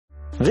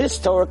This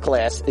Torah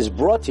class is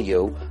brought to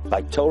you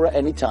by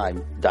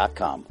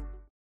TorahAnytime.com.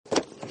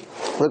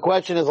 The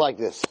question is like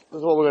this. This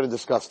is what we're going to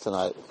discuss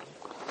tonight.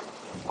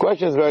 The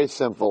question is very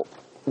simple.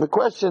 The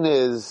question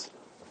is,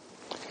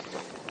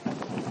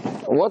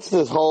 what's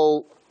this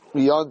whole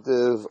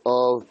yontiv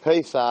of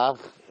Pesach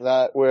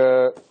that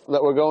we're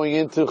going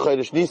into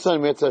Chodesh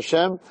Nisan, Mitzvah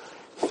Hashem?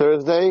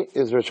 Thursday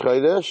is Rosh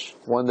Chodesh.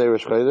 One day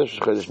Rosh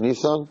Chodesh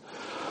Nisan.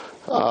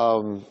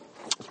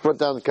 Put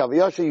down the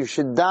Kaviyasha. You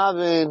should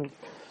daven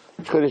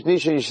Chodesh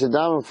Nisan. You should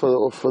daven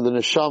for the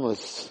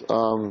neshamas.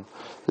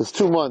 There's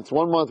 2 months.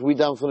 1 month we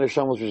daven for the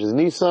neshamas, which is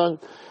Nisan,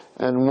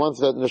 and 1 month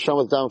that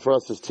neshamas daven for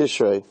us is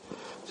Tishrei.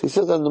 So he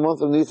says that in the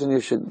month of Nisan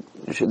you should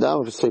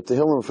daven for Seit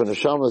Tehillim, for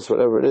neshamas,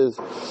 whatever it is.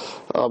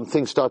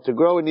 Things start to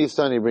grow in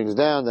Nisan. He brings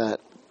down that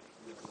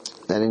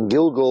in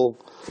Gilgal,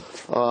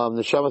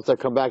 the neshamas that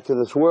come back to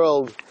this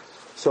world.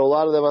 So a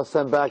lot of them are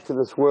sent back to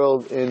this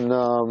world in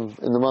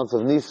the month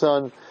of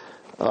Nisan.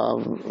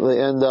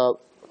 They end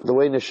up, the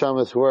way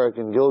neshamas work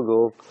in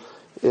Gilgal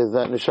is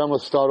that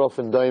neshamas start off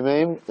in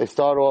daimim. They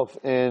start off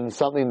in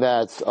something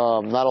that's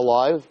not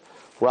alive,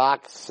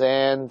 rocks,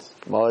 sand,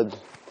 mud,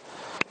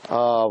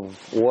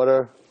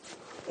 water,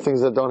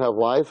 things that don't have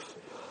life.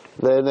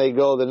 Then they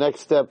go, the next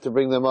step to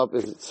bring them up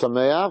is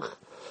sameach.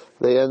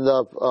 They end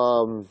up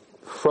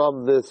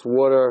from this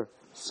water,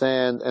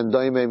 sand, and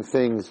daimim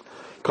things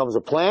comes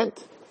a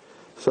plant.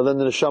 So then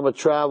the neshama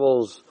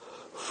travels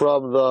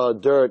from the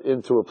dirt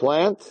into a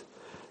plant.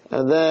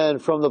 And then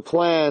from the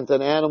plant,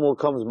 an animal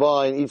comes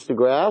by and eats the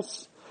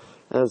grass.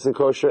 And it's a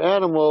kosher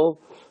animal.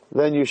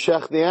 Then you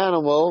shech the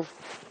animal.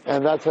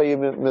 And that's how you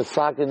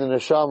misak in the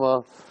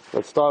neshama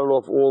that started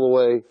off all the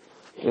way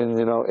in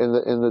the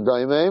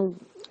daimim.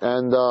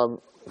 And,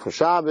 for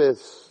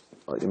Shabbos,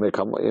 you may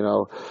come,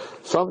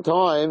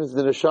 sometimes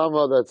the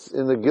neshama that's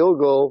in the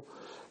Gilgal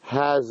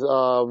has,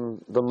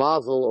 the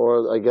mazel,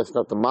 or I guess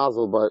not the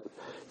mazel, but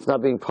it's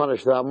not being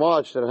punished that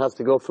much, and it has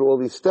to go through all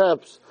these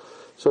steps.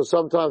 So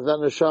sometimes that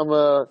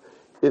neshama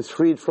is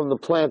freed from the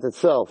plant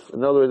itself.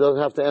 In other words, it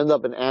doesn't have to end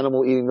up an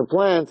animal eating the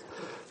plant.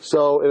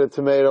 So in a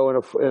tomato, in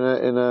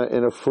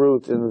a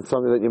fruit, in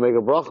something that you make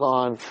a bracha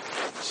on,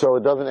 so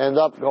it doesn't end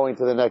up going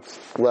to the next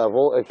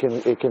level. It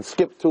can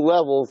skip 2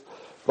 levels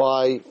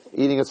by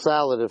eating a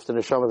salad if the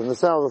neshama is in the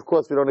salad. Of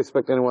course, we don't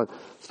expect anyone to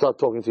start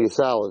talking to your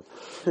salad.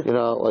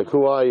 Like,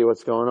 who are you?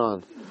 What's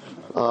going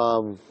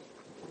on?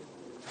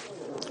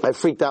 I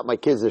freaked out my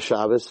kids this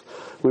Shabbos.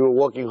 We were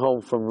walking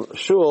home from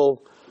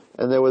shul,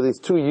 and there were these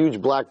 2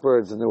 huge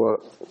blackbirds, and they were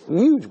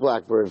huge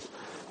blackbirds,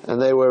 and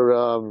they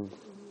were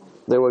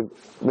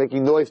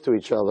making noise to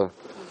each other,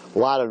 a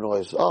lot of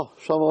noise. Oh,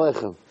 shalom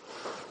aleichem.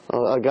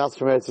 Agas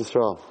from Eretz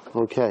Yisrael.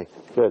 Okay,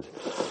 good.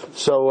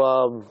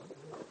 So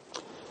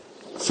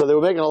they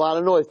were making a lot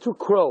of noise. 2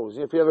 crows.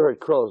 If you ever heard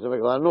crows, they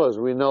make a lot of noise.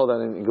 We know that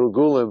in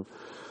Gilgulim,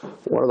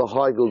 one of the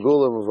high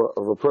Gilgulim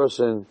of a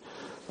person,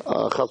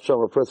 a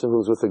person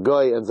who's with a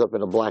guy ends up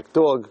in a black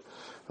dog.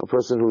 A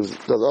person who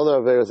does other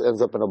affairs ends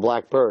up in a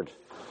black bird.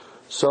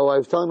 So I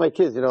was telling my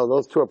kids,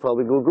 those 2 are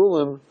probably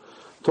Gilgulim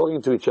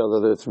talking to each other,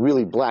 that it's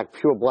really black,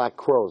 pure black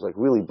crows, like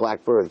really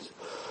black birds.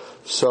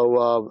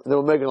 So they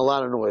were making a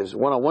lot of noise.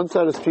 One on one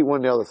side of the street, one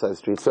on the other side of the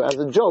street. So as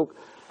a joke,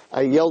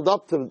 I yelled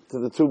up to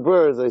the 2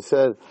 birds, I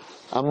said,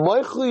 I'm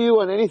moichel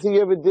you on anything you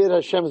ever did,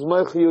 Hashem's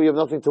moichel you have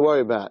nothing to worry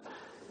about.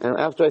 And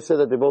after I said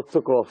that, they both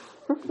took off.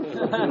 And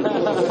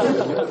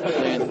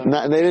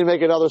they didn't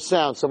make another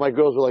sound, so my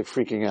girls were like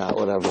freaking out,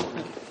 whatever.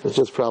 It's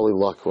just probably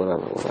luck,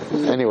 whatever.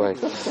 Anyway,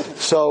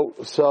 so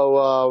it talks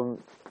about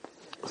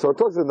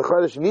the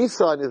Chodesh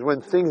Nisan is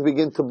when things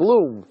begin to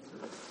bloom.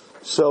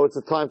 So it's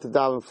a time to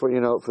daven for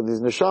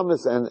these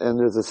neshamas, and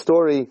there's a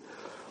story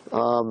in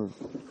the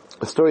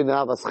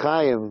Avas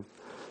Chaim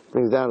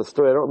brings down a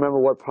story. I don't remember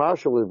what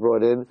parsha was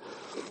brought in.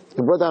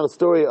 It brought down a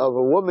story of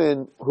a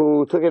woman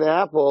who took an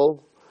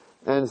apple,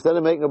 and instead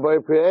of making a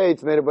Bari Priya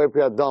Eitz, made a Bari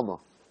Priya Dama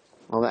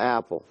on the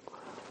apple.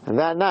 And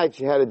that night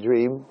she had a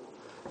dream,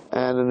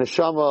 and the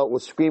neshama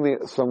was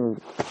screaming, some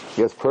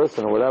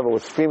person or whatever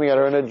was screaming at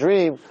her in a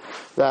dream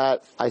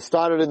that I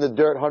started in the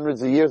dirt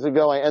hundreds of years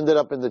ago, I ended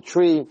up in the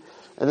tree,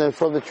 and then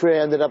from the tree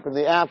I ended up in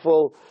the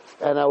apple,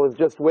 and I was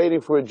just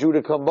waiting for a Jew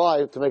to come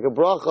by to make a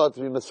bracha, to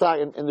be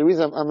Masak. And the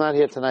reason I'm not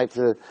here tonight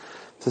to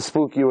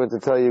spook you and to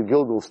tell you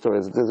Gilgal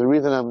stories. There's a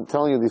reason I'm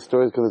telling you these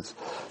stories, because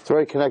it's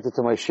very connected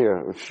to my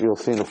shir, which you'll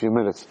see in a few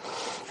minutes.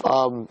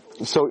 So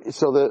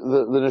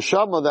the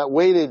neshama that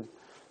waited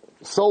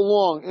so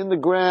long in the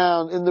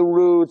ground, in the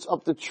roots,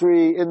 up the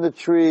tree, in the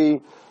tree,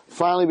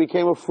 finally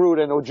became a fruit,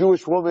 and a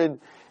Jewish woman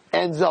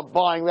ends up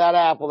buying that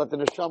apple that the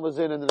neshama's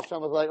in, and the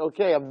neshama's like,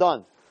 okay, I'm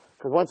done.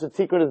 Because once the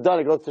tikkun is done,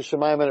 it goes to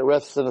Shemayim and it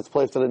rests in its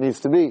place that it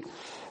needs to be.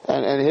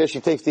 And here she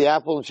takes the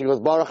apple and she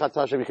goes, Baruch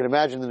Atah Hashem. You can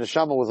imagine the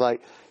neshama was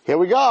like, here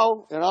we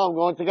go, I'm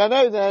going to Gan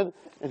Eden.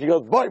 And she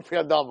goes, Boy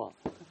Priyadama.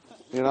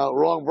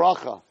 Wrong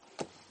bracha.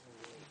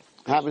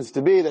 Happens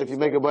to be that if you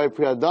make a Boy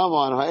Priyadama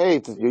on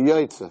Ha'et, you're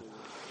Yaitza.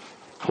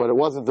 But it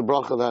wasn't the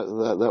bracha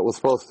that was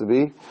supposed to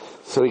be.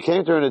 So he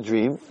came to her in a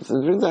dream. It's a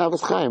dream to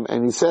Avos Chaim.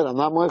 And he said, I'm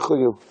not moichel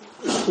you.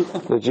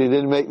 that you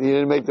didn't make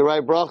the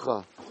right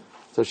bracha.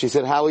 So she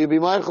said, how will you be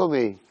meichel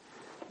me?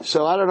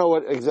 So I don't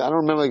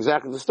remember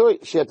exactly the story.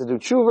 She had to do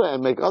tshuva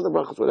and make other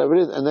brachas, whatever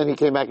it is, and then he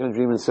came back in a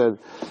dream and said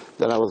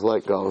that I was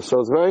let go. So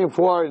it's very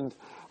important.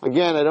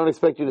 Again, I don't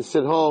expect you to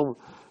sit home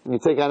and you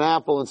take an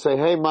apple and say,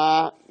 hey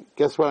ma,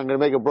 guess what, I'm going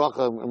to make a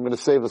bracha, I'm going to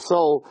save a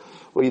soul.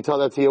 Or you tell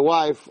that to your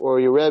wife or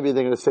your Rebbe,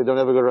 they're going to say, don't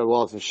ever go to Rebbe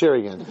Wallace and Shir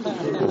again.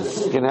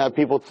 You're going to have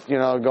people,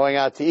 going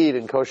out to eat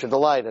in kosher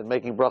delight and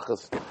making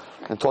brachas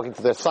and talking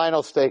to their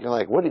sino steak and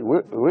like, where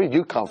did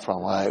you come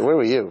from? Like, where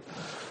were you?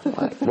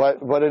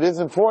 But it is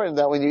important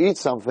that when you eat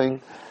something,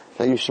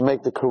 that you should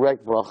make the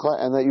correct bracha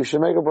and that you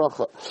should make a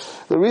bracha.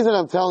 The reason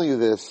I'm telling you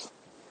this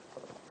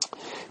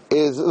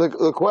is,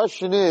 the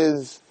question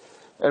is,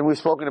 and we've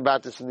spoken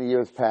about this in the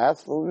years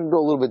past, we're going to go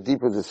a little bit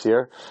deeper this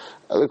year.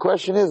 The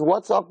question is,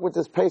 what's up with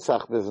this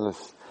Pesach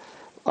business?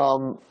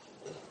 The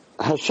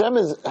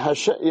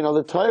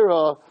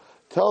Torah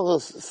tells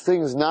us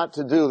things not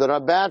to do that are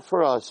bad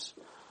for us,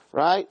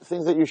 right?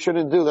 Things that you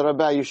shouldn't do that are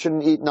bad. You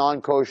shouldn't eat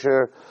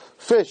non-kosher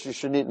fish, you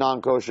shouldn't eat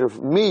non-kosher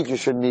meat, you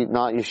shouldn't eat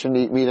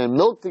meat and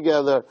milk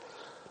together.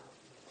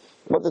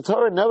 But the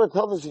Torah never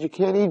tells us that you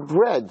can't eat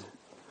bread.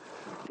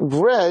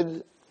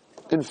 Bread,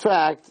 in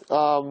fact,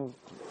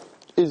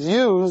 is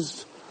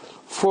used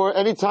for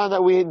any time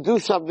that we do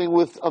something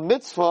with a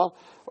mitzvah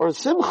or a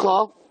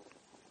simcha,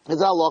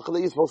 is halacha that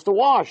you're supposed to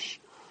wash.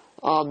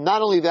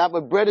 Not only that,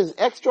 but bread is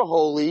extra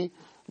holy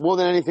more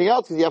than anything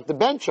else because you have to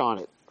bench on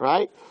it,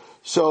 right?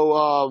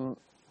 So,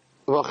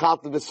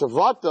 v'achalta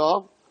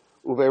b'savata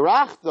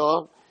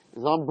u'beirachta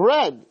is on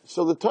bread.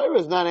 So the Torah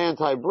is not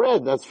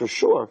anti-bread, that's for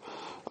sure.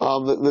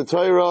 The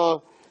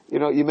Torah,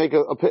 you make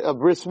a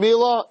bris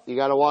milah, you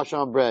gotta wash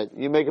on bread.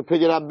 You make a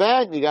pidyon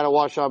haben, you gotta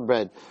wash on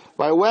bread.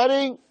 By a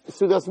wedding,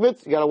 sudas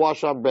mitzvah, you gotta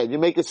wash on bread. You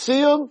make a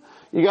siyum,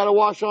 you gotta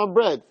wash on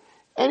bread.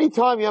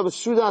 Anytime you have a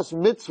sudas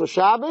mitzvah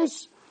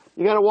Shabbos,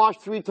 you gotta wash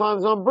 3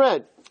 times on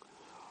bread.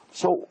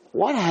 So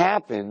what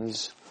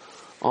happens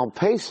on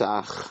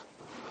Pesach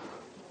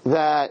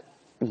that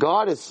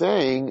God is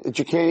saying that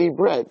you can't eat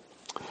bread?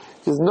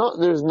 There's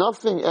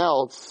nothing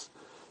else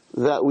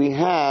that we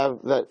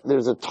have that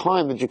there's a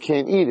time that you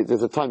can't eat it.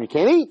 There's a time you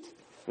can't eat.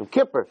 Yom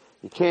Kippur,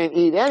 you can't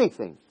eat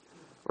anything,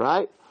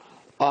 right?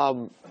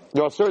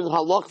 There are certain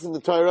halachas in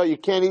the Torah, you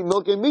can't eat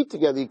milk and meat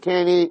together. You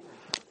can't eat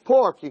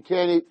pork, you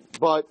can't eat,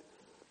 but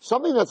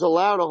something that's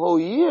allowed a whole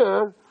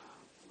year,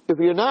 if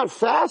you're not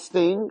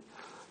fasting,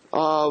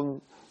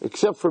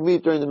 except for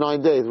meat during the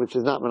 9 days, which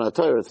is not Minat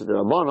Torah, it's a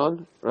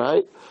Rabbanon,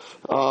 right?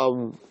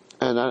 And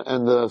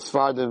the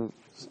Sfardim,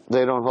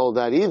 they don't hold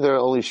that either,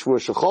 only Shvur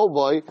Shechol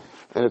Boy,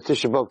 and if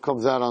Tisha B'Av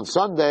comes out on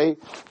Sunday,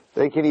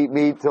 they can eat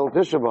meat till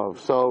Tisha B'Av.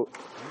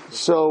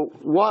 So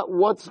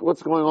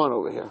what's going on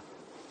over here?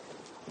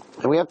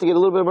 And we have to get a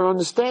little bit of an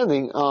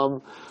understanding.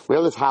 We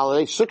have this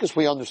holiday, Sukkot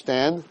we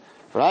understand,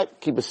 right?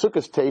 Keep a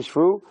Sukkot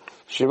teshru,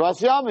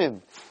 Shivas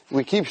Yamim.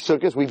 We keep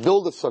Sukkot, we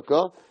build a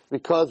Sukkah,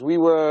 because we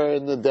were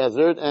in the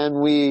desert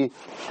and we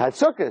had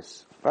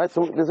Sukkot, right?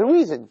 So there's a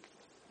reason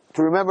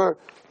to remember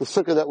the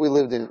Sukkah that we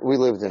lived in.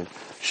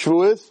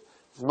 Shavuos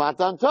is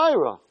Matan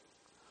Torah.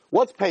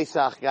 What's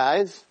Pesach,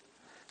 guys?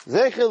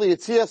 Zecher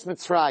liyetzias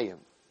Mitzrayim.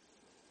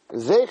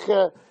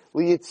 Zecher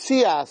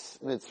liyetzias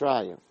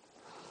Mitzrayim.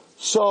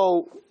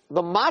 So,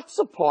 the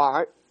matzah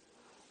part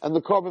and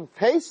the korban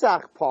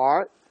Pesach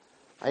part,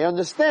 I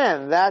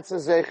understand, that's a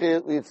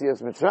Zecher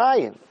liyetzias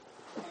Mitzrayim.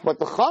 But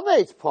the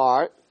chametz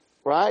part,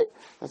 right,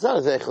 that's not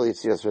a Zecher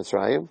liyetzias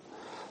Mitzrayim.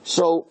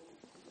 So,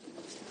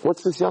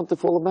 what's this Yom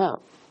Tov all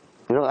about?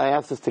 I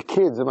asked this to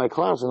kids in my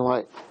class, and I'm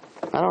like,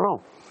 I don't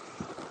know.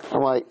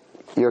 I'm like,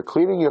 you're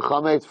cleaning your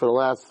chametz for the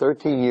last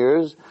 13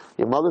 years,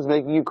 your mother's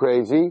making you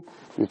crazy,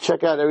 you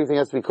check out everything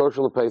has to be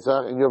kosher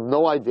Pesach, and you have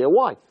no idea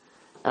why.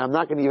 And I'm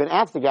not going to even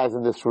ask the guys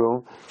in this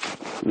room,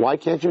 why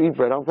can't you eat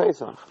bread on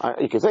Pesach?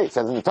 You can say, it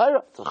says in the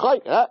Torah, it's a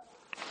chayk,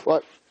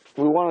 but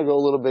we want to go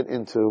a little bit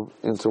into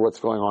what's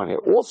going on here.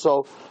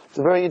 Also, it's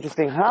a very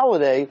interesting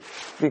holiday,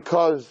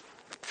 because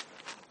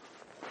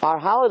our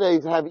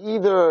holidays have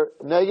either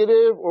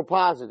negative or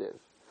positive.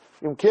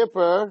 Yom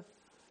Kippur,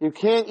 you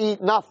can't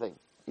eat nothing.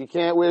 You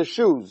can't wear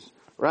shoes,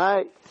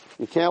 right?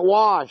 You can't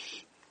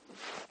wash.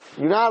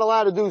 You're not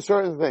allowed to do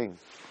certain things.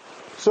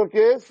 The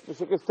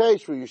Sukkot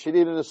Teshru, you should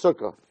eat in a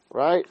sukkah,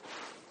 right?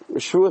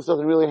 Shavuos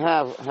doesn't really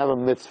have a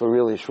mitzvah,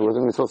 really,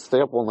 Shavuos. We're supposed to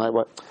stay up all night,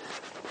 but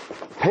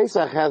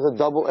Pesach has a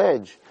double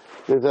edge.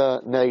 There's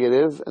a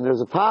negative and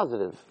there's a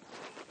positive.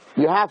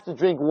 You have to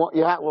drink,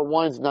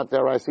 wine's not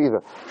their rice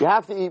either. You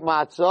have to eat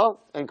matzah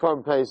and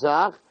korban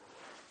Pesach.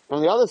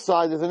 On the other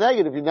side, there's a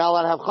negative. You're not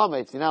allowed to have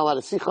chametz. You're not allowed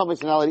to see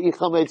chametz. You're not allowed to eat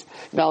chametz.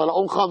 You're not allowed to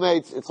own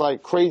chametz. It's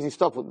like crazy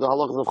stuff with the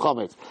halachas of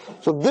chametz.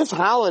 So this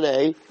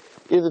holiday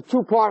is a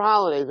 2-part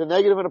holiday. It's a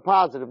negative and a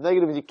positive.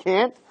 Negative is you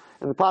can't,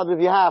 and the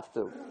positive you have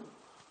to.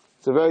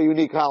 It's a very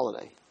unique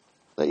holiday.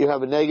 That you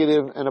have a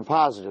negative and a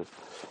positive.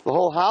 The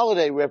whole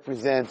holiday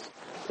represents,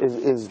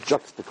 is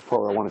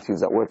juxtaposed. I wanted to use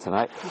that word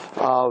tonight.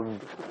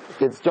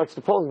 It's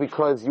juxtaposed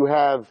because you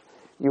have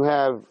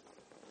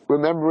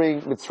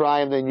remembering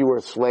Mitzrayim, then you were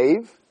a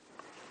slave,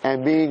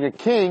 and being a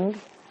king,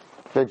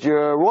 that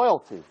you're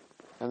royalty.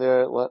 And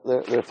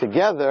they're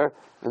together,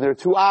 and they're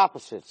two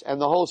opposites. And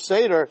the whole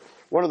Seder,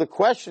 one of the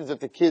questions that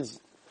the kids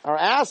are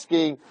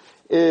asking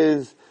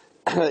is,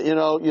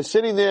 you're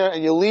sitting there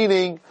and you're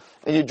leaning,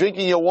 and you're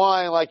drinking your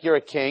wine like you're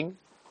a king,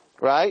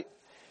 right?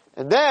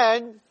 And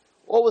then,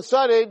 all of a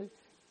sudden,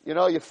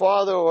 your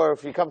father, or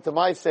if you come to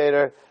my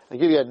Seder, I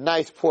give you a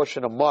nice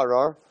portion of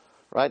maror,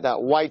 right,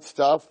 that white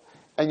stuff,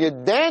 and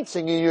you're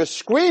dancing, and you're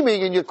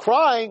screaming, and you're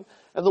crying,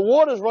 and the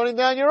water's running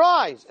down your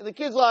eyes. And the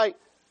kid's like,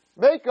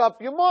 make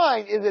up your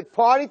mind. Is it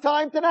party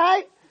time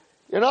tonight?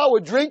 We're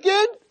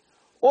drinking?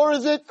 Or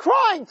is it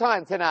crying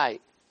time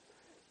tonight?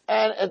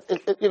 And, and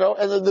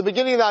in the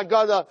beginning of that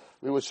Agada,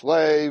 we were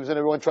slaves, and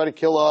everyone tried to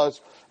kill us.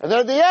 And then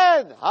at the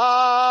end,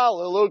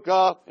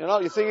 hallelujah,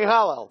 you're singing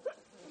Hallel.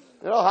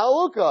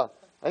 Hallelujah.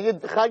 And you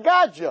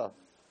Chagaja.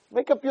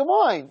 Make up your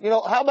mind.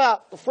 How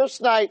about the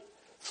first night,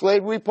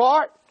 slavery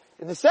part,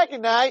 and the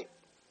second night,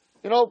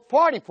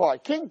 party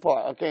part, king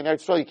part. Okay, now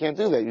so you can't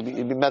do that.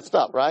 You'd be messed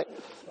up, right?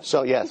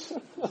 So, yes.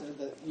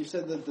 You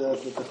said that the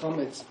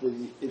chametz,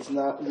 it's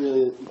not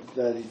really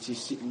that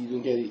you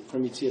don't get it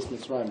from Yitzias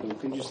Mitzrayim, but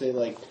couldn't you say,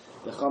 like,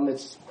 the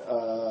chametz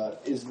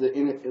is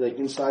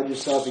inside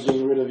yourself, you're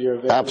getting rid of your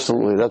aveira?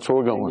 Absolutely, that's where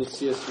we're going.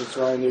 Yitzias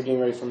Mitzrayim, you're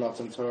getting ready for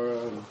Matan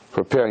Torah.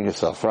 Preparing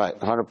yourself, right,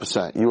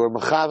 100%. You are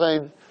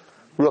mechavein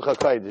Ruach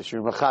HaKodesh,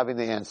 you're mechavein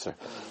the answer.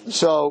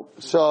 So,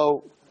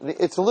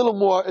 it's a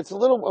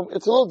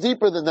little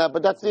deeper than that,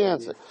 but that's the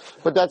answer.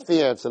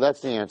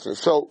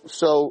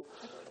 So,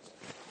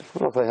 I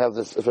don't know if I have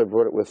this, if I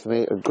brought it with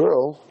me. A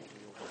girl,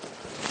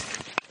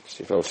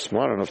 see if I was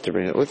smart enough to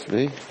bring it with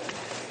me.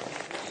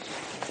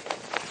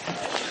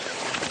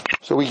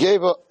 So we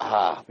gave a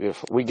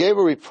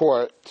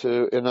report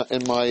to,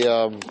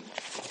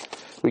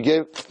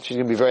 she's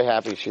gonna be very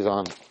happy she's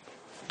on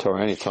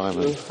Torah anytime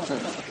and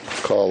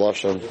call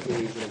Hashem.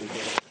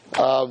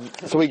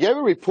 So we gave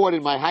a report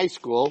in my high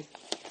school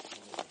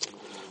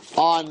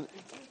on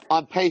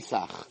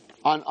Pesach,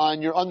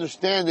 on your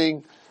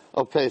understanding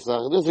of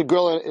Pesach. There's a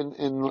girl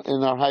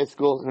in our high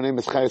school. Her name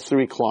is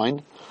Chayasuri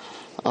Klein,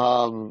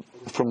 from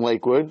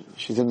Lakewood.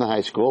 She's in the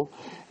high school,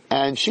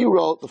 and she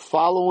wrote the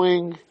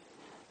following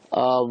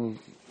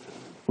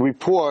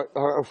report,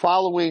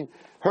 following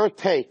her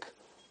take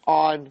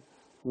on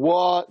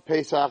what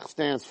Pesach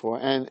stands for,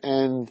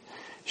 and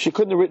she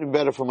couldn't have written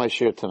better for my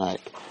shir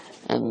tonight.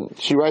 And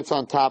she writes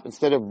on top,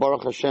 instead of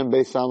Baruch Hashem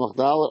Beis Samach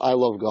Dalet, I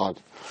love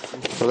God.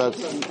 So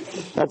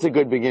that's a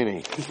good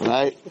beginning,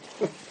 right?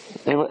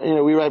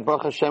 And, we write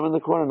Baruch Hashem in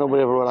the corner.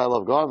 Nobody ever wrote I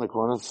love God in the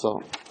corner.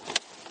 So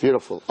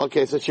beautiful.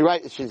 Okay, so she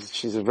writes.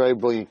 She's a very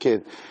brilliant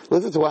kid.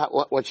 Listen to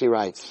what she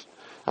writes.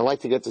 I'd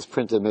like to get this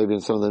printed maybe in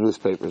some of the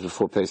newspapers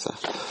before Pesach.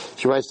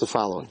 She writes the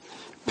following: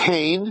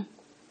 pain,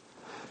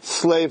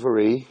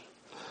 slavery,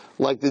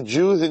 like the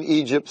Jews in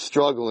Egypt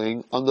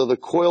struggling under the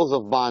coils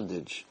of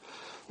bondage.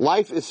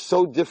 Life is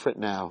so different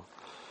now.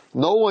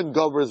 No one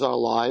governs our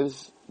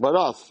lives but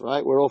us,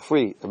 right? We're all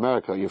free.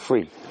 America, you're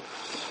free.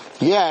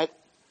 Yet,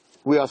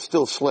 we are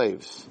still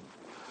slaves.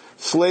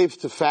 Slaves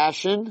to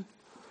fashion,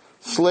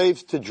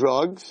 slaves to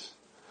drugs,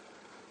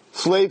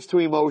 slaves to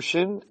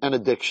emotion and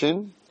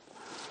addiction,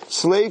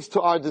 slaves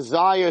to our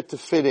desire to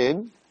fit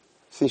in.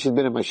 See, she's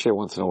been in my share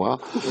once in a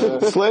while. Yeah.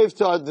 Slaves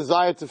to our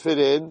desire to fit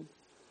in.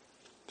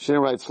 She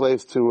didn't write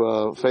slaves to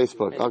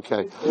Facebook.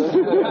 Okay.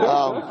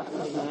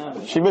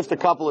 She missed a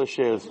couple of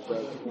shares.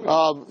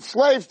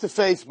 Slaves to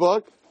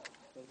Facebook,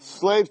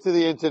 slaves to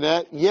the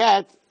internet,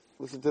 yet,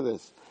 listen to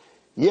this,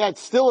 yet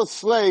still a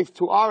slave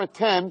to our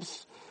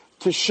attempts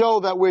to show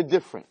that we're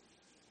different.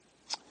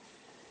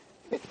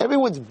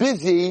 Everyone's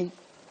busy,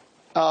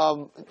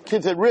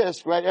 kids at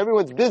risk, right?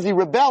 Everyone's busy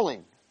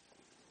rebelling.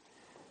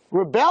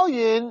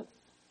 Rebellion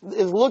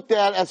is looked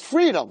at as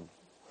freedom,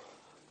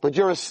 but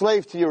you're a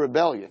slave to your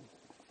rebellion.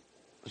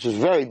 Which is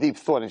very deep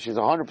thought, and she's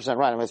 100%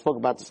 right. I spoke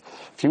about this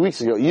a few weeks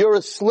ago. You're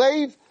a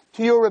slave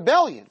to your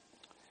rebellion.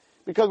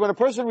 Because when a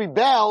person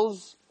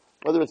rebels,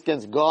 whether it's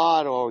against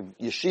God or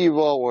yeshiva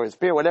or his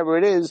spirit, whatever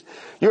it is,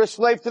 you're a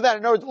slave to that.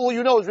 In other words, all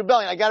you know is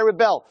rebellion. I gotta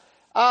rebel.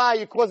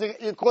 You're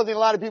causing a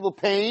lot of people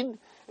pain.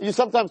 You're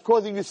sometimes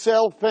causing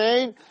yourself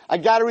pain. I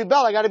gotta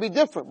rebel. I gotta be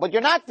different. But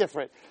you're not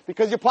different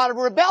because you're part of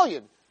a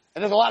rebellion.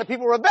 And there's a lot of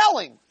people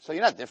rebelling. So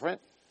you're not different.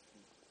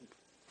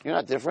 You're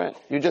not different.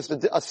 You're just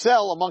a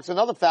cell amongst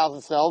another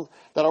 1,000 cells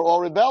that are all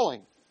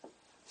rebelling.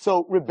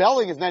 So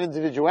rebelling is not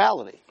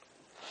individuality.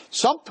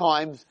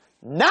 Sometimes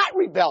not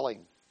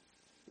rebelling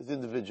is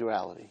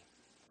individuality.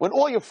 When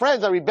all your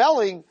friends are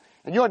rebelling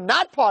and you're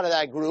not part of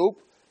that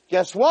group,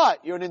 guess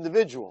what? You're an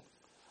individual.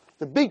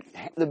 The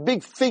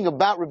big thing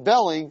about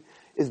rebelling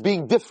is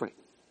being different.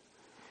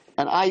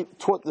 And I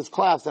taught this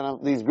class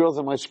and these girls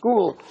in my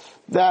school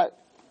that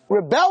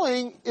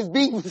rebelling is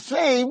being the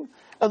same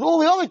as all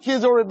the other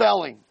kids are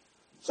rebelling.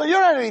 So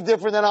you're not any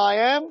different than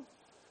I am.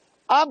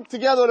 I'm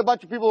together with a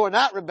bunch of people who are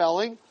not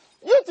rebelling.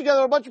 You're together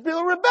with a bunch of people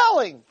who are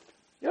rebelling.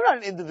 You're not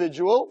an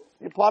individual.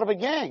 You're part of a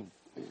gang.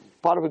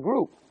 Part of a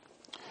group.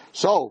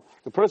 So,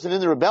 the person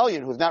in the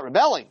rebellion who's not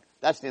rebelling,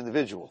 that's the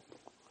individual.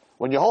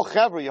 When your whole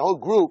chevra, your whole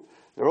group,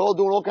 they're all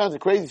doing all kinds of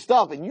crazy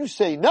stuff, and you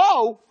say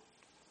no,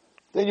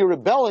 then you're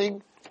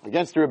rebelling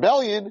against the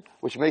rebellion,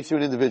 which makes you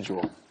an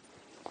individual.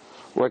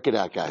 Work it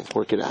out, guys.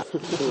 Work it out.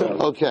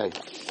 Okay.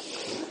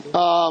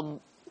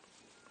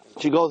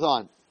 She goes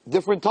on.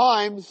 Different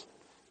times,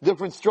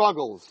 different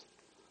struggles,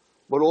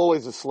 but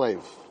always a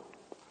slave.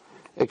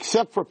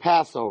 Except for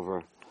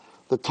Passover,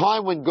 the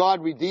time when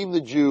God redeemed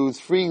the Jews,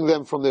 freeing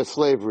them from their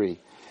slavery.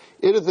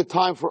 It is the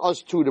time for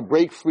us too to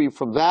break free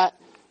from that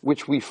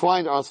which we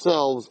find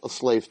ourselves a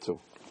slave to.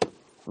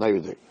 Now you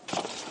do.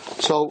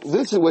 So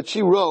this is what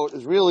she wrote,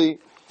 is really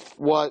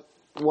what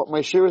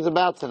my shir is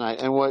about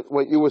tonight, and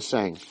what you were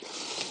saying.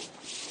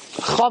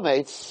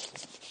 Chametz,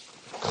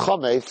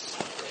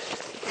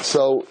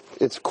 so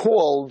it's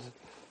called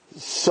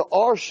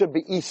Sa'ar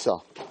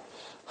Shebe'isa.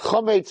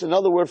 Chametz,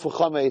 another word for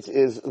chametz,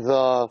 is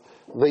the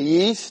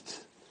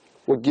yeast,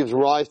 what gives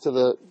rise to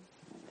the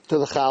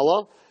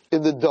challah,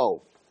 in the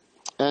dough.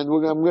 And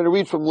I'm going to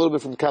read from a little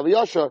bit from Kav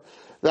Yashar,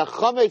 that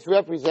chametz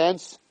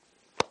represents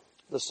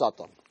the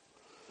Satan.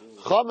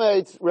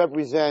 Chametz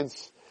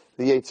represents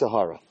the Yetzer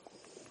Hara.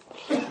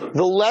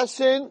 The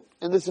lesson,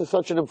 and this is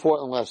such an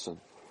important lesson,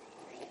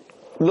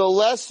 the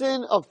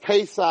lesson of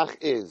Pesach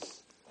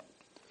is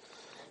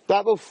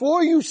that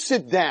before you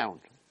sit down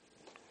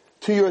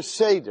to your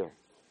Seder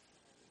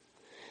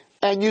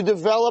and you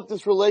develop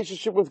this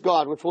relationship with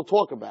God, which we'll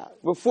talk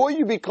about, before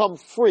you become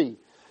free,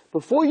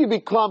 before you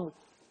become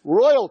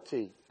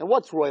royalty, and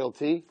what's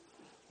royalty?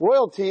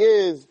 Royalty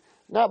is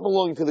not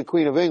belonging to the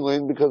Queen of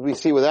England, because we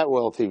see where that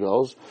royalty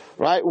goes,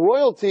 right?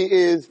 Royalty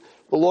is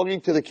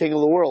belonging to the King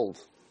of the world.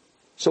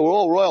 So we're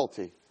all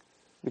royalty,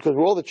 because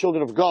we're all the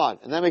children of God,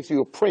 and that makes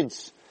you a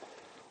prince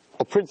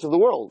of the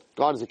world.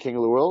 God is the king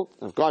of the world,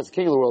 and if God's the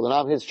king of the world and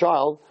I'm his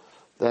child,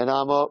 then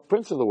I'm a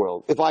prince of the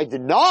world. If I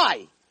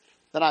deny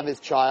that I'm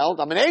his child,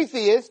 I'm an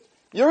atheist,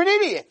 you're an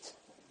idiot.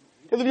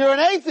 Because if you're an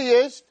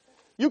atheist,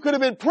 you could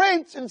have been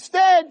prince,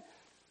 instead,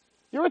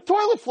 you're a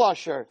toilet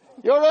flusher.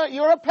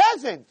 You're a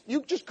peasant.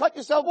 You just cut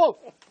yourself off.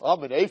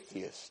 I'm an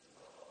atheist.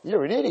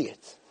 You're an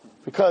idiot.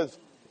 Because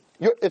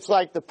it's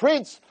like the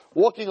prince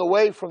walking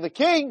away from the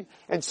king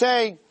and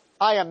saying,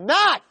 I'm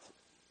not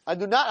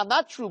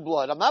true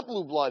blood. I'm not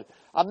blue blood.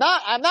 I'm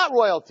not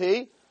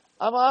royalty.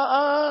 I'm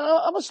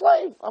a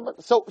slave.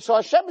 So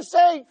Hashem is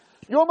saying,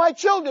 you're my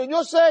children.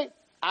 You're saying,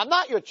 I'm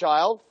not your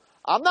child.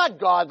 I'm not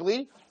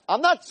godly.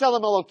 I'm not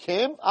Tzelem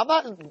Elokim. I'm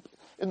not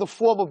in the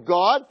form of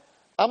God.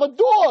 I'm a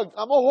dog.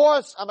 I'm a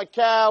horse. I'm a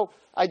cow.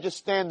 I just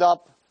stand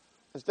up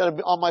instead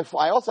of on my.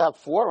 I also have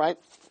four, right?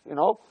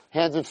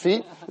 Hands and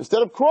feet.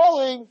 Instead of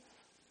crawling,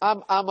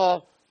 I'm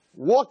a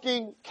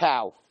walking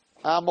cow.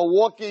 I'm a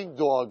walking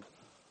dog.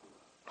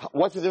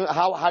 What's the difference?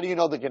 How do you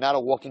know that you're not a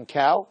walking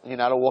cow? You're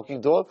not a walking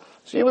dog?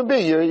 It's a human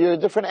being. You're a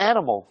different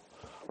animal,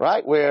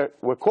 right?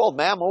 We're called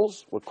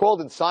mammals. We're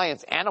called in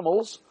science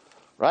animals,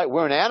 right?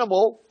 We're an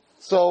animal.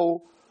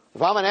 So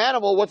if I'm an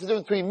animal, what's the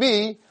difference between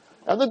me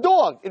and the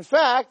dog? In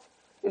fact,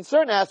 in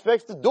certain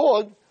aspects, the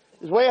dog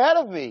is way ahead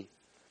of me,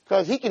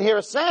 because he can hear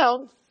a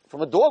sound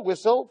from a dog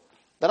whistle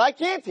that I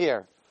can't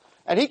hear.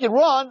 And he can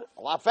run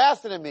a lot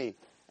faster than me.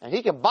 And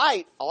he can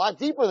bite a lot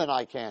deeper than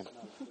I can.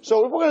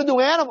 So if we're going to do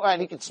animal,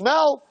 and he can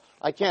smell,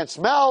 I can't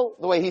smell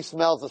the way he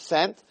smells the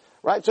scent,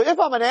 right? So if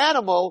I'm an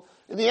animal,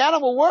 in the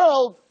animal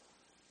world,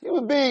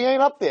 human being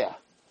ain't up there.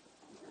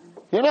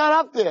 You're not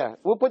up there.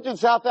 We'll put you in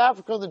South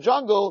Africa in the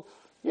jungle,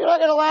 you're not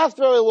going to last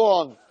very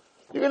long.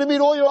 You're going to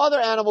meet all your other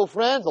animal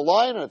friends, a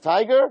lion and a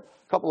tiger,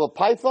 a couple of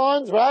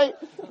pythons, right?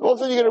 All of a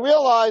sudden you're going to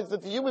realize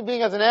that the human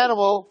being as an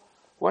animal,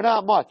 we're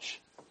not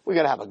much. We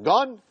got to have a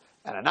gun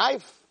and a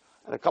knife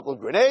and a couple of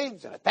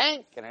grenades and a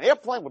tank and an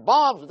airplane with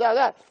bombs and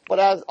that. But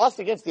as us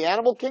against the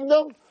animal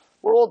kingdom,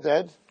 we're all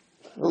dead.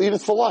 They'll eat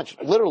us for lunch.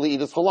 Literally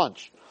eat us for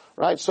lunch.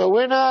 Right? So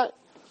we're not,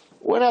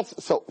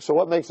 so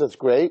what makes us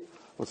great?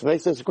 What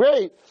makes us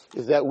great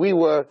is that we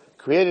were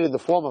created in the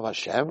form of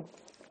Hashem.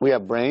 We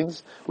have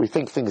brains. We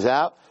think things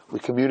out. We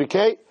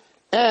communicate.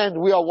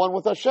 And we are one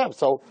with Hashem.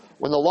 So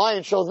when the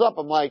lion shows up,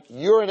 I'm like,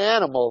 you're an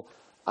animal.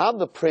 I'm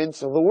the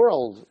prince of the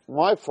world.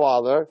 My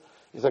father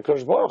is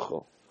HaKadosh Baruch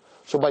Hu.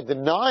 So by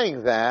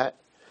denying that,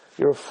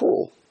 you're a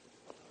fool.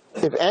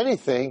 If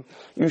anything,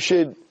 you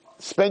should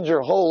spend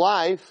your whole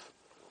life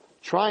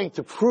trying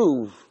to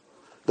prove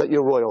that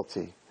you're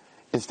royalty,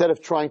 instead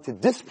of trying to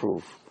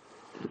disprove.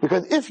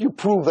 Because if you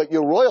prove that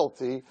you're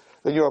royalty,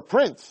 then you're a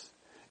prince.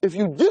 If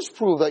you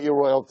disprove that you're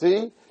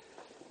royalty,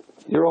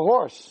 you're a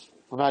horse.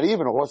 Well, not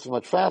even, a horse is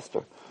much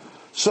faster.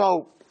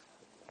 So,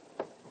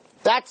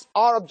 that's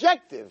our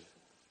objective.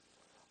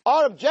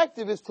 Our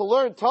objective is to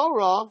learn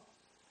Torah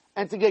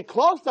and to get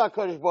close to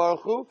HaKadosh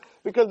Baruch Hu,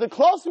 because the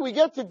closer we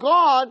get to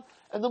God,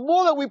 and the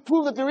more that we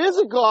prove that there is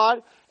a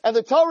God, and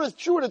the Torah is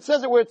true, and it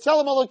says that we're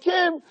Tzelem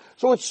Elokim,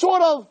 so it's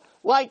sort of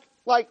like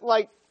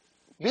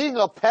being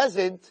a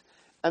peasant,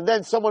 and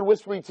then someone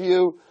whispering to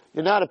you,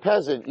 you're not a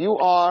peasant, you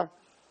are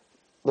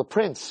the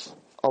prince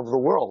of the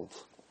world.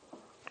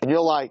 And you're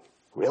like,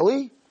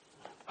 really?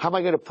 How am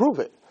I going to prove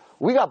it?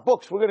 We got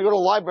books. We're going to go to the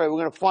library. We're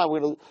going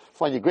to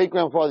find your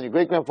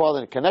great-grandfather,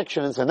 and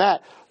connections and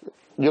that.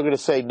 You're going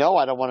to say, no,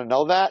 I don't want to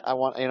know that. I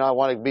want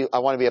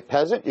to be a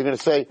peasant. You're going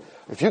to say,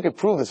 if you could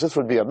prove this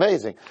would be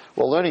amazing.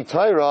 Well, learning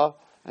Torah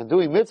and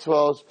doing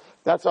mitzvahs,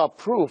 that's our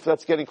proof.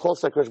 That's getting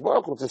close to HaKadosh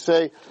Baruch Hu to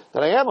say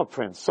that I am a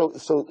prince. So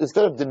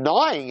instead of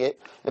denying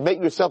it and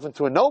making yourself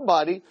into a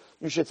nobody,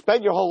 you should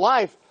spend your whole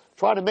life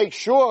trying to make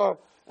sure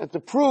and to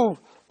prove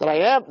that I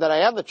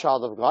am the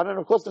child of God. And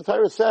of course the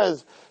Torah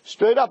says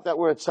straight up that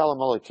we're at Salam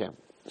Aleichem.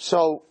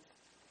 So,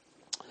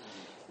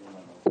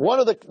 one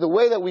of the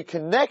way that we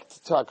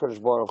connect to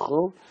HaKadosh Baruch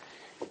Hu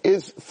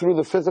is through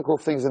the physical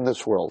things in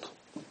this world.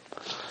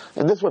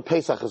 And this is what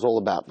Pesach is all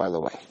about, by the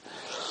way.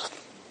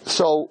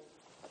 So,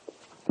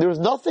 there's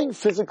nothing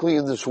physically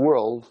in this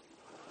world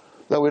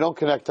that we don't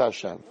connect to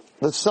Hashem.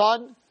 The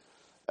sun,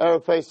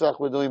 Erev Pesach,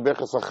 we're doing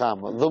Birchas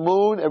Hachama. The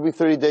moon, every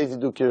 30 days you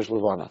do Kiddush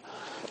Levana.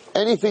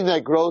 Anything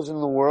that grows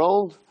in the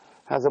world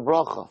has a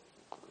bracha.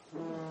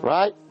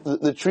 Right?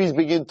 The trees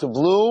begin to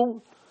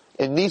bloom.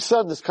 In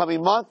Nisan, this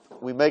coming month,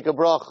 we make a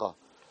bracha.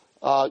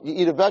 You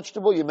eat a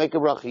vegetable, you make a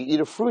bracha. You eat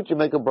a fruit, you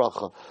make a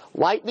bracha.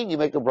 Lightning, you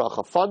make a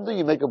bracha. Thunder,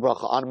 you make a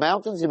bracha. On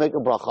mountains, you make a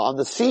bracha. On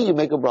the sea, you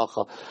make a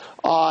bracha.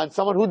 On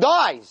someone who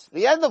dies,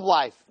 the end of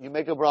life, you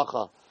make a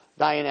bracha.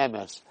 Dayan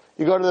MS.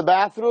 You go to the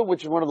bathroom,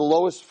 which is one of the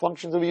lowest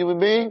functions of a human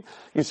being,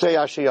 you say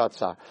Asher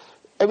Yatzar.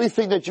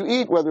 Everything that you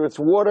eat, whether it's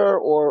water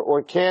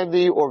or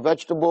candy or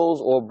vegetables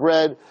or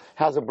bread,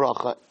 has a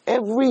bracha.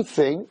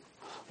 Everything,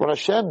 what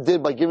Hashem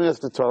did by giving us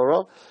the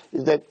Torah,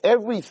 is that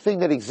everything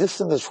that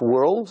exists in this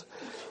world,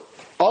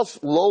 us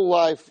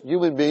low-life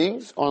human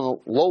beings, on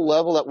a low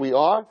level that we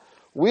are,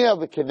 we have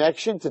the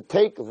connection to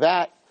take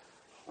that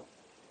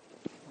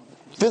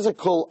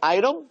physical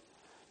item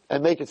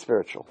and make it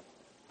spiritual.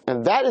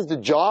 And that is the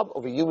job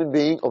of a human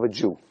being, of a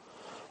Jew.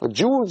 A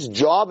Jew's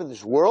job in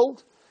this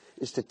world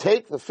is to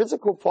take the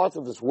physical parts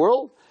of this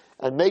world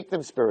and make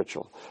them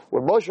spiritual.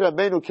 When Moshe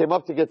Rabbeinu came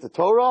up to get the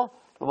Torah,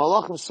 the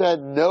Malachim said,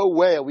 no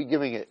way are we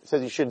giving it. It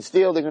says you shouldn't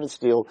steal, they're going to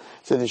steal.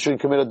 It says you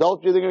shouldn't commit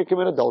adultery, they're going to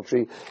commit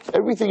adultery.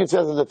 Everything it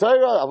says in the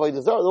Torah,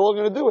 Avodah Zarah, they're all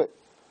going to do it.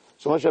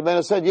 So Moshe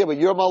Rabbeinu said, yeah, but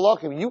you're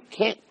Malachim. You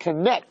can't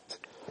connect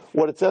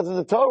what it says in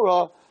the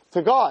Torah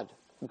to God.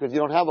 Because you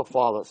don't have a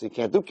father, so you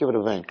can't do kibbut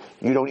avim.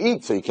 You don't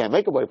eat, so you can't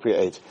make a boy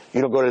priya eitz.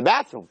 You don't go to the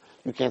bathroom.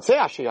 You can't say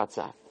Asher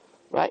Yatzah.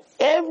 Right?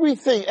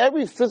 Everything,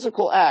 every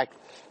physical act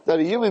that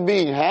a human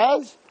being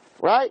has,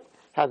 right,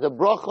 has a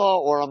bracha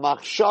or a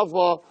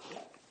machshava.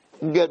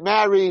 You get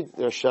married,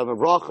 there's Sheva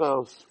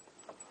brachos,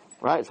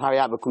 right? It's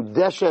Hariyat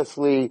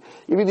Mekudeshesli.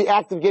 Even the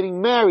act of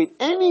getting married,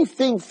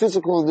 anything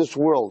physical in this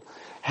world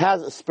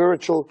has a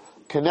spiritual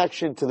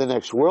connection to the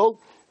next world,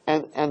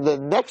 and the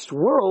next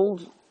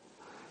world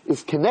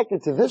is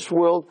connected to this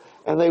world,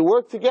 and they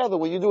work together.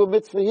 When you do a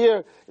mitzvah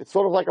here, it's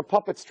sort of like a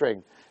puppet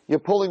string. You're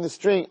pulling the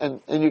string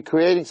and you're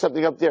creating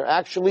something up there.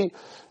 Actually,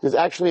 there's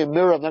actually a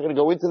mirror. I'm not going to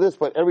go into this,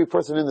 but every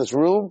person in this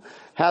room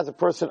has a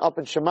person up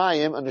in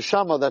Shemayim, a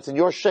neshama that's in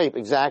your shape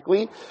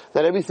exactly,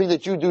 that everything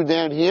that you do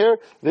down here,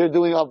 they're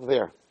doing up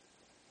there.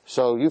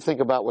 So you think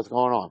about what's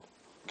going on.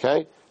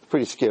 Okay? It's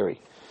pretty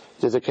scary.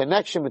 There's a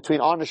connection between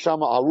our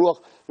neshama, our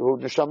ruach,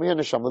 neshama here,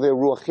 neshama there,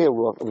 ruach here,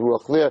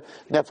 ruach there,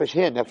 nefesh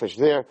here, nefesh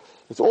there.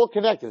 It's all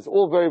connected. It's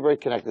all very, very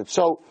connected.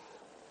 So,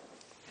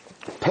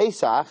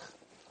 Pesach,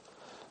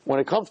 when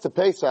it comes to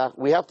Pesach,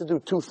 we have to do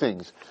two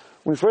things.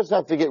 We first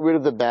have to get rid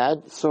of the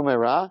bad,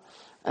 sumera,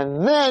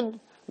 and then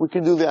we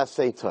can do the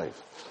asay tov.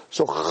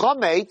 So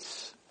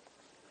chametz,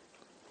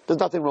 there's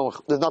nothing wrong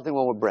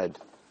with bread.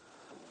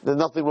 There's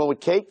nothing wrong with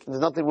cake. There's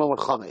nothing wrong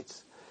with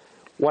chametz.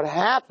 What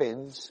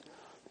happens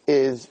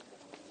is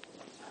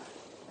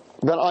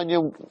that on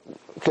your,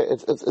 okay,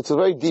 it's a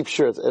very deep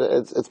shirt.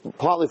 It's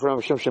partly from Rav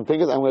Shimshon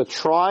Pincus. I'm going to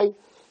try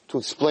to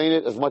explain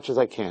it as much as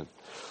I can.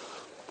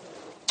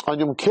 On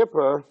Yom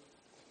Kippur,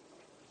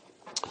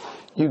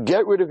 you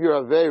get rid of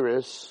your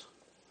Averis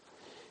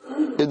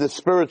in the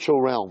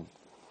spiritual realm,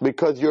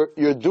 because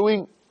you're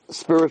doing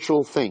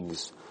spiritual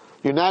things.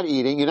 You're not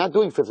eating, you're not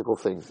doing physical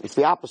things. It's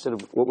the opposite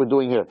of what we're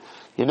doing here.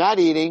 You're not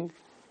eating,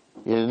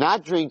 you're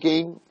not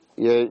drinking,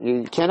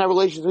 you can't have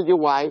relations with your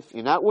wife,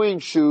 you're not wearing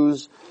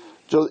shoes.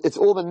 So it's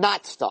all the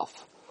not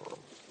stuff.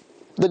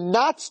 The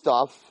not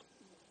stuff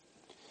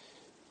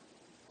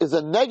is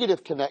a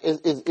negative connect,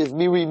 is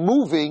me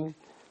removing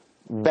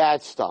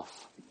bad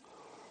stuff.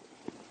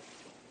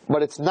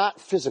 But it's not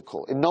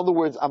physical. In other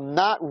words, I'm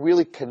not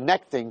really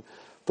connecting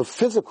the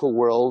physical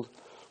world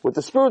with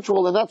the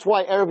spiritual, and that's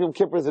why Erev Yom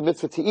Kippur is a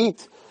mitzvah to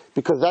eat,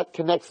 because that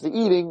connects the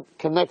eating,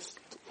 connects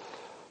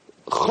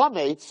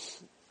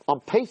chametz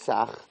on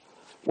Pesach.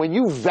 When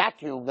you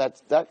vacuum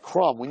that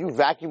crumb, when you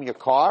vacuum your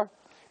car,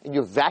 and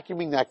you're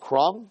vacuuming that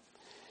crumb,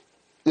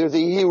 there's a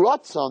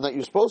yiratzon that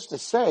you're supposed to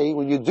say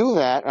when you do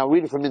that, and I'll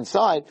read it from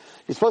inside,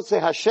 you're supposed to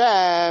say,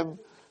 Hashem,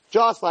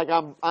 just like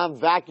I'm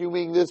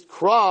vacuuming this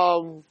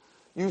crumb,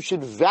 you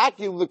should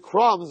vacuum the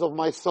crumbs of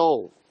my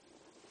soul.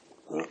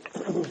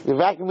 You're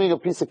vacuuming a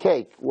piece of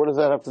cake. What does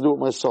that have to do with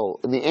my soul?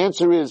 And the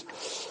answer is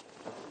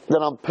that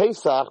on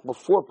Pesach,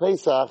 before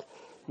Pesach,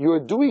 you're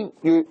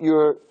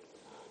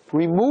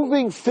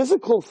removing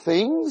physical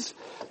things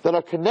that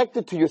are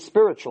connected to your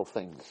spiritual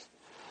things.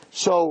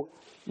 So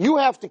you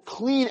have to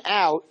clean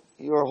out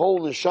your whole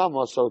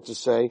neshama, so to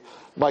say,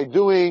 by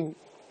doing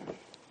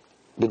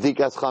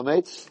bedikas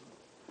chametz.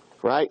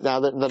 Right now,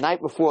 the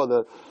night before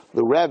the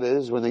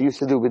Rebbe's, when they used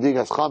to do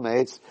bedikas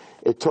chametz,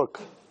 it took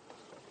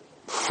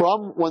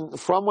from when they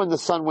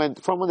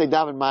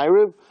davened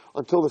Ma'ariv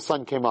until the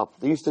sun came up.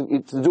 They used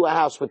to do a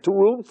house for 2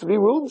 rooms, 3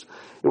 rooms.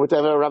 It would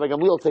take Rabbi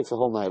Gamliel takes a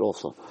whole night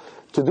also.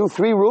 To do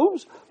 3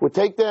 rooms would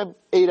take them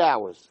 8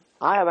 hours.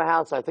 I have a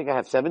house, I think I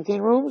have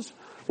 17 rooms,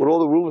 with all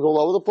the rooms all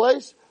over the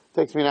place. It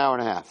takes me an hour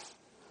and a half.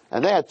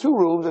 And they had 2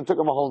 rooms and it took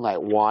them a whole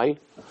night. Why?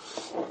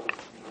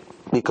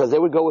 Because they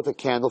would go with a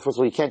candle. First of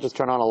all, you can't just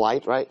turn on a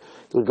light, right?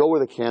 They would go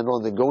with a candle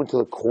and they'd go into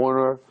the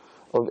corner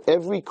of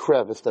every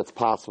crevice that's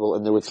possible,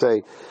 and they would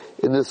say,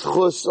 in this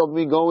chus of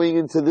me going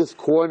into this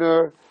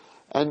corner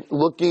and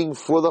looking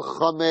for the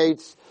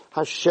chametz,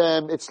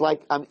 Hashem, it's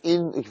like I'm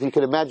in, if you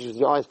can imagine with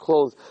your eyes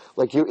closed,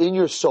 like you're in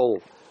your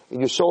soul, and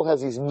your soul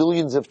has these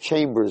millions of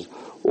chambers,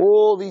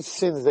 all these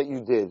sins that you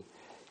did,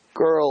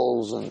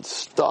 girls and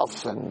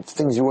stuff, and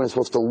things you weren't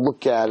supposed to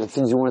look at, and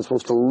things you weren't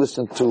supposed to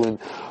listen to, and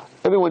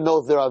everyone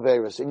knows they're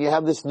Averis. And you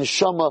have this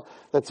neshama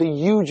that's a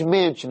huge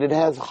mansion. It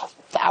has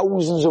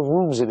thousands of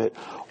rooms in it.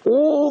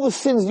 All the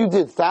sins you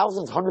did,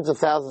 thousands, hundreds of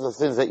thousands of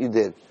sins that you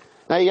did.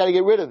 Now you gotta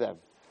get rid of them.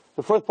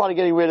 The first part of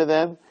getting rid of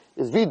them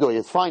is vidoy,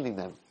 it's finding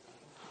them.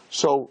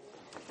 So,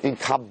 in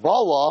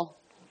Kabbalah,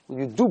 when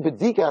you do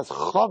bedikas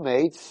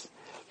chametz,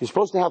 you're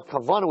supposed to have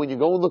kavanah. When you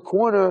go in the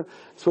corner, you're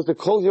supposed to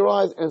close your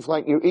eyes, and it's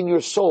like you're in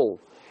your soul.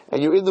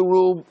 And you're in the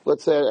room,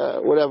 let's say,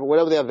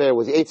 whatever the aver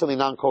was, you ate something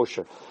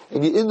non-kosher.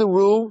 And you're in the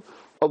room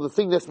of the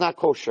thing that's not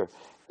kosher.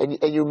 And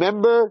you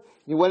remember,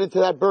 you went into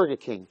that Burger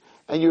King.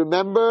 And you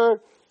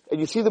remember, and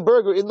you see the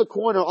burger in the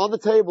corner, on the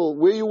table,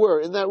 where you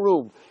were, in that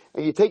room.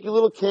 And you take your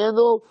little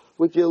candle,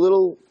 with your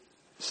little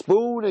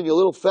spoon and your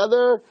little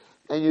feather,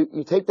 and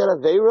you take that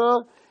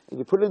Avera, and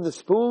you put it in the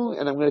spoon,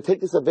 and I'm going to take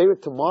this Avera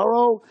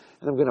tomorrow,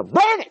 and I'm going to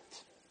burn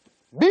it!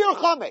 Bir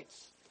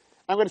chametz!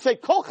 I'm going to say,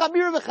 Kol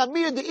chamir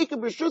v'chamir de'ikah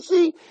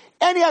b'shusi,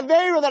 any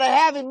Avera that I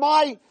have in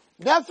my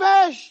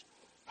nefesh,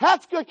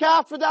 hefker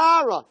kaf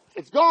f'da'ara.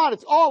 It's gone,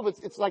 it's over,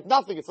 it's like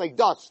nothing, it's like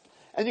dust.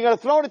 And you're going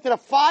to throw it into the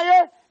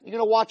fire, you're going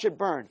to watch it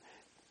burn.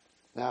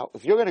 Now,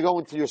 if you're going to go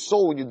into your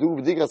soul when you do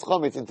b'dikas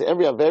chametz into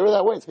every Avera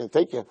that way, it's going to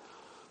take you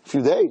a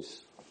few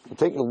days. It'll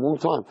take you a long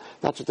time.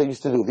 That's what they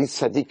used to do. These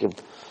tzaddikim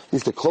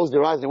used to close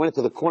their eyes, they went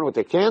into the corner with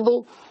their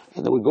candle,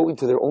 and they would go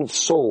into their own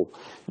soul.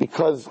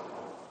 Because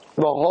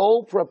the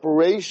whole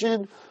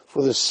preparation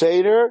for the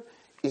Seder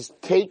is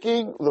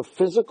taking the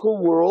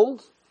physical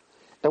world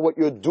and what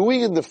you're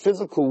doing in the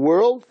physical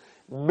world,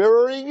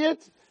 mirroring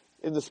it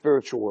in the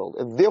spiritual world.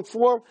 And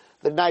therefore,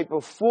 the night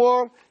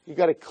before, you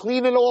gotta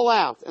clean it all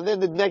out. And then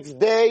the next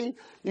day,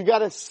 you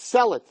gotta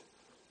sell it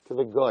to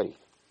the guy.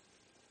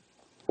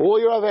 All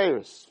your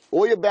Averis,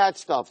 all your bad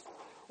stuff,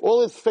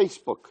 all his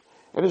Facebook,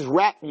 and his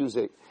rap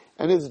music,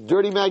 and his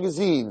dirty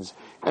magazines,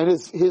 and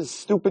his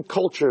stupid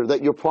culture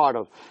that you're part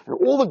of, and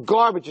all the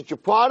garbage that you're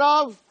part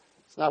of,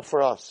 it's not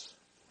for us.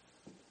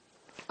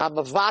 I'm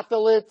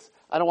mavatal it,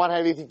 I don't want to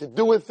have anything to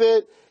do with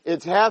it,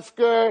 it's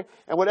hefker,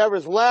 and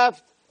whatever's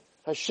left,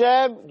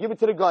 Hashem, give it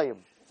to the goyim.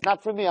 It's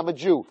not for me, I'm a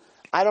Jew.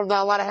 I'm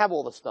not allowed to have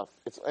all this stuff.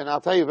 And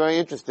I'll tell you, very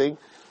interesting,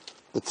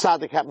 the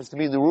tzaddik happens to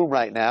be in the room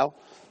right now,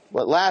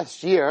 but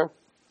last year,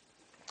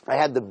 I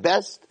had the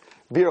best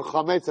bir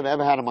chametz that I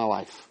ever had in my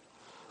life.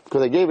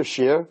 Because I gave a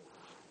shir,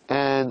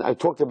 and I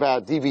talked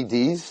about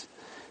DVDs,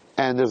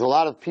 and there's a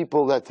lot of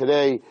people that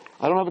today,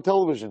 I don't have a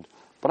television,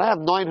 but I have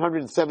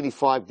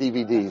 975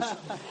 DVDs,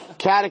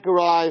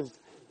 categorized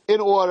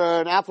in order,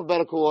 in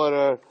alphabetical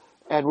order,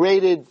 and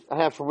rated,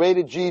 I have from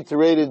rated G to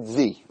rated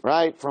Z,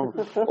 right? From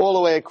all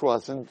the way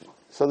across. And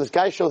so this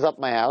guy shows up at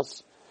my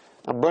house,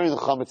 I'm burning the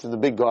chametz in the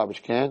big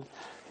garbage can,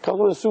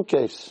 comes with a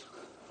suitcase.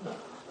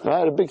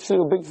 Right, a big,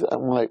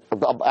 I'm like,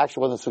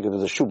 actually wasn't a suitcase, it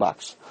was a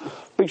shoebox.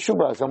 Big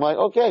shoebox. I'm like,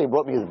 okay, he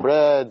brought me his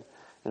bread,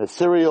 and his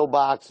cereal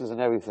boxes and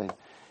everything.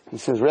 He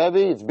says,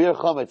 Rebbe, it's bir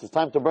chametz, it's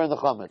time to burn the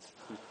chametz.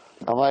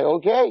 I'm like,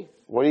 okay,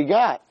 what do you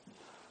got?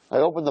 I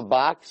opened the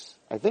box,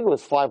 I think it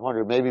was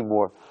 500, maybe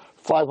more,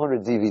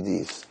 500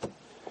 DVDs.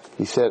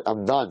 He said,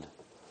 I'm done.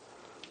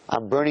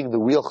 I'm burning the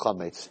real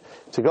chametz.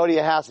 To go to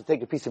your house and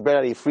take a piece of bread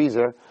out of your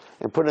freezer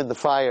and put it in the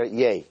fire,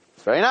 yay.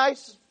 It's very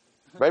nice,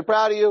 very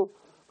proud of you.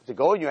 To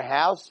go in your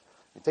house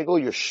and take all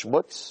your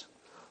schmutz,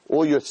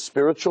 all your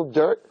spiritual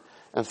dirt,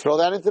 and throw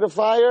that into the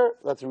fire,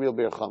 that's a real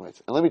bir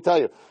chametz. And let me tell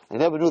you, I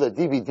never knew that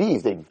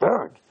DVDs, they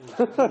burn.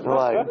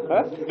 Like,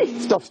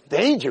 stuff's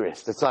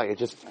dangerous. It's like, it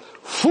just,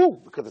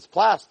 because it's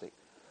plastic.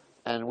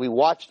 And we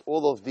watched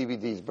all those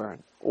DVDs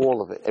burn.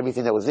 All of it.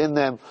 Everything that was in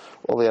them,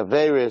 all the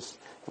Averis,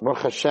 Baruch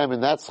Hashem,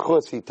 and that's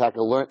chus, he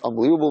learned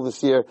unbelievable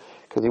this year,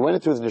 because he went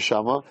into his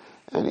neshama,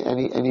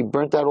 and he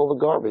burnt out all the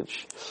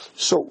garbage.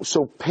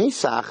 So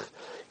Pesach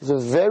is a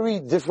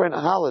very different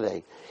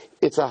holiday.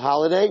 It's a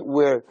holiday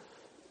where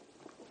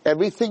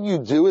everything you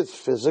do is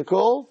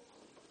physical,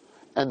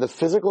 and the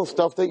physical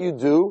stuff that you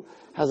do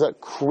has a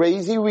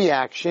crazy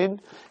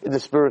reaction in the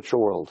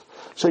spiritual world.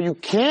 So you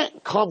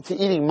can't come to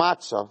eating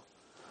matzah.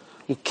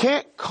 You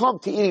can't come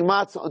to eating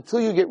matzah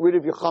until you get rid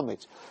of your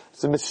chametz.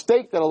 It's a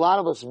mistake that a lot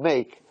of us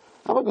make.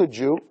 I'm a good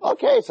Jew.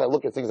 Okay, so I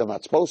look at things I'm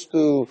not supposed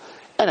to,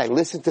 and I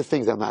listen to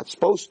things I'm not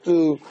supposed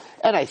to,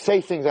 and I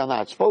say things I'm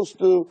not supposed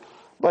to,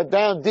 but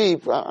down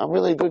deep, I'm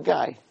really a good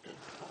guy.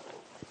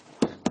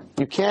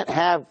 You can't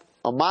have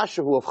a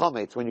mashahu of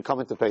chametz when you come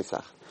into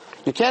Pesach.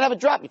 You can't have a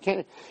drop. You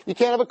can't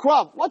have a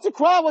crumb. What's a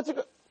crumb?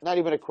 Not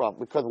even a crumb.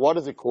 Because what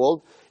is it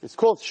called? It's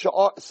called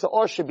sa'or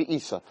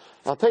shebe'isa.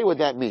 I'll tell you what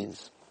that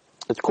means.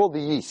 It's called the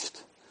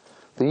yeast.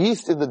 The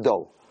yeast in the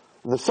dough.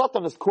 The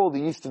satan is called the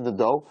yeast in the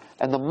dough,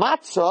 and the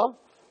matzah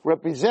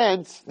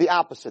represents the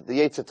opposite, the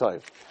Yetzer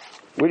Tov.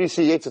 Where do you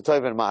see Yetzer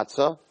Tov in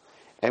matzah?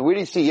 And where do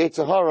you see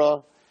Yetzer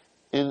Hara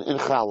in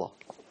challah?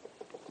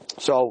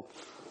 So,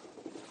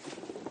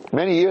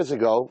 many years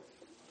ago,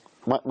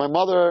 my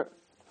mother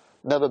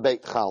never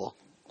baked challah.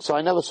 So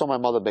I never saw my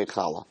mother bake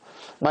challah.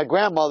 My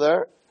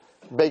grandmother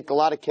baked a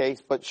lot of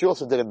cakes, but she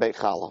also didn't bake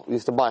challah. We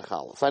used to buy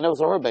challah. So I never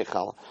saw her bake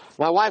challah.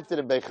 My wife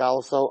didn't bake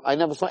challah, so I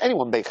never saw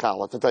anyone bake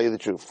challah, to tell you the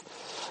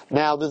truth.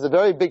 Now, there's a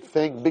very big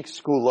thing, big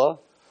school,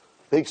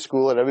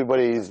 and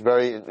everybody is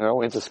very,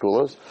 into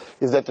schoolers,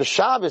 is that the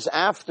Shabbos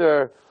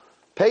after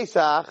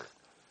Pesach,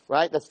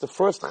 right, that's the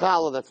first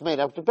challah that's made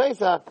after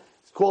Pesach,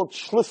 it's called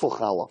Shlissel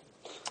challah.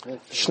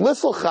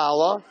 Shlissel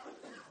challah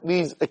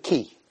means a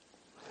key.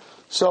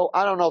 So,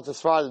 I don't know if the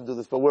Sfaradim do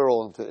this, but we're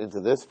all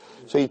into this.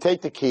 So you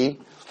take the key,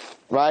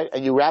 right,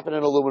 and you wrap it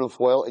in aluminum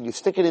foil, and you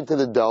stick it into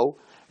the dough,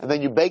 and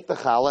then you bake the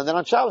challah, and then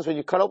on Shabbos, when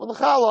you cut open the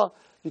challah,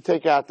 you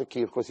take out the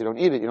key. Of course, you don't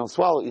eat it, you don't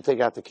swallow it, you take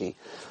out the key.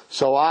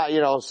 So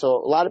so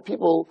a lot of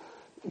people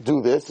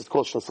do this. It's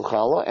called Shlissel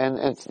challah, and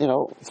it's,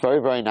 it's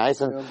very, very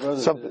nice. And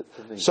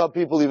some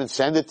people even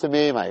send it to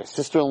me, my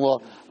sister-in-law.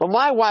 But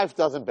my wife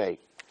doesn't bake.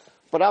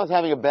 But I was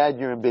having a bad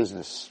year in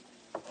business.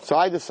 So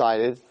I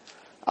decided,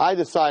 I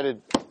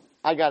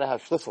gotta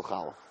have Shlissel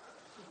challah.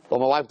 Well,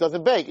 my wife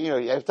doesn't bake. You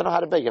have to know how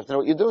to bake. You have to know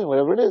what you're doing,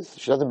 whatever it is.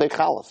 She doesn't bake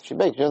challahs. She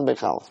doesn't bake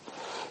challahs.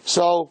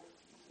 So,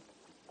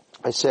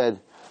 I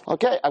said,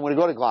 okay, I'm gonna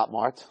go to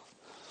Glotmart.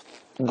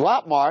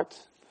 Glotmart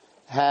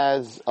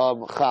has,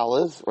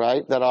 challahs,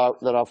 right, that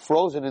are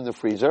frozen in the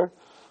freezer,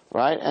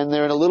 right, and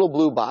they're in a little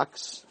blue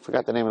box.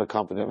 Forgot the name of the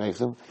company that makes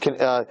them.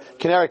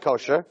 Canary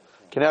Kosher,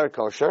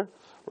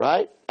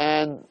 right,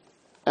 and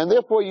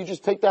therefore you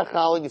just take that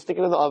challah and you stick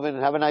it in the oven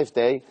and have a nice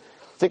day.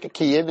 Stick a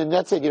key in, and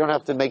that's it. You don't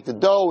have to make the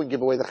dough and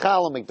give away the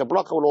challah, make the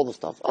bracha with all the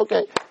stuff.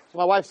 Okay. So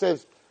my wife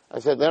says, I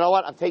said, you know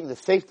what? I'm taking the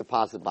safe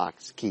deposit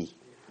box key.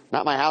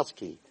 Not my house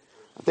key.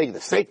 I'm taking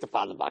the safe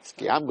deposit box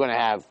key. I'm going to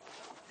have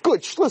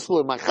good schlissel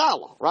in my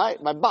challah,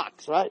 right? My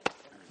box, right?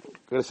 I'm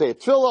going to say a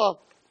tefillah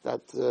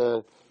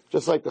that,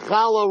 just like the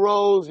challah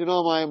rose,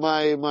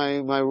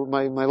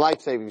 my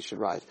life savings should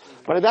rise.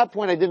 But at that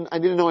point, I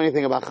didn't know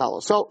anything about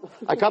challah. So,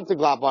 I come to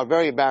Glotmart,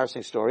 very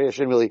embarrassing story. I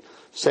shouldn't really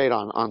say it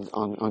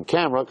on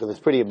camera, because it's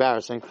pretty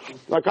embarrassing.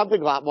 But I come to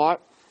Glotmart,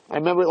 I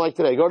remember it like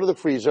today. I go to the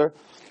freezer,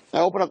 I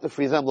open up the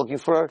freezer, I'm looking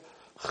for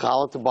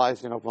challah to buy,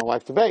 for my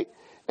wife to bake.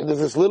 And there's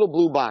this little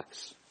blue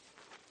box,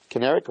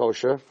 Canary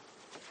Kosher,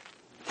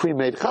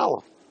 pre-made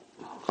challah.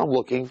 I'm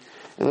looking,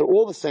 and they're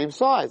all the same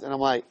size. And I'm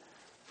like,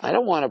 I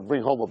don't want to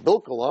bring home a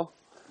bilkala,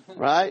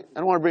 right? I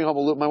don't want to bring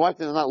home my wife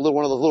is not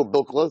one of those little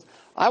bilkalas.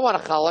 I want a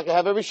challah like I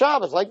have every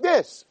Shabbos, like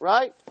this,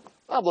 right?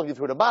 I'm looking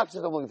through the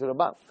boxes,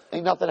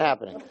 ain't nothing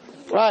happening,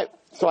 right?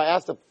 So I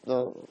asked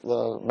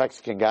the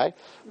Mexican guy,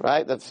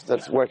 right,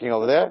 that's working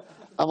over there.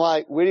 I'm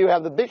like, where do you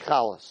have the big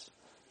challahs?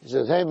 He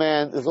says, hey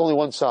man, there's only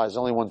one size.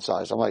 I'm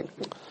like,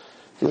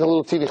 there's a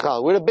little teeny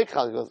challah. Where the big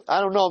challah? He goes, I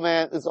don't know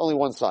man, it's only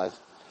one size.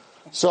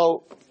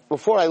 So,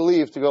 before I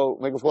leave to go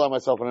make a fool out of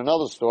myself in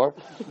another store,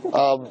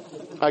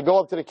 I go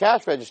up to the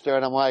cash register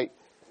and I'm like,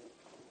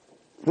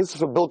 this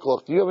is for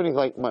bilkala. Do you have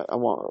anything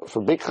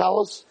for big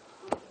challahs?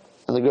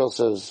 And the girl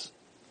says,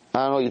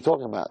 I don't know what you're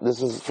talking about.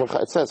 This is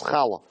it says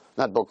challah,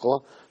 not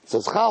bilkala. It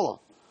says challah.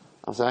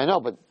 I said, I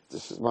know, but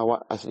this is my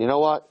wife. I said, you know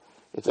what?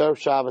 It's Erev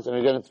Shabbos and I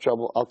get into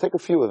trouble. I'll take a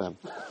few of them.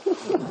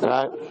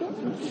 Right?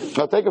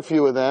 I'll take a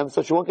few of them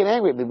so she won't get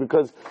angry at me,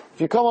 because if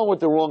you come on with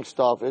the wrong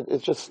stuff,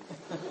 it just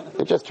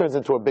turns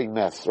into a big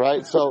mess,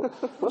 right? So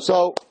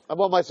I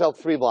bought myself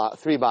three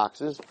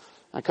boxes.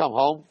 I come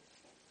home.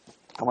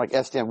 I'm like,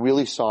 Esty, I'm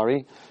really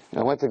sorry.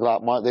 I went to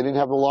Glotmart. They didn't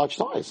have the large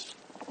size.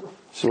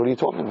 She said, what are you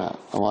talking about?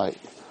 I'm like,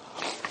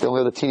 they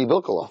only have the teeny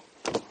bilkala.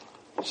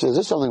 She says, is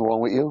there something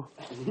wrong with you?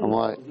 I'm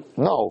like,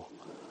 no.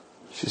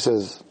 She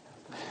says,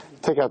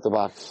 take out the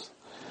box,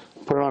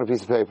 put it on a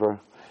piece of paper,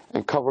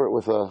 and cover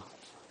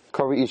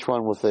each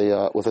one with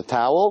a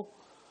towel,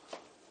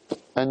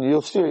 and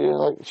you'll see.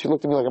 She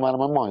looked at me like I'm out of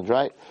my mind,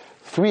 right?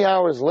 3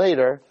 hours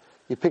later,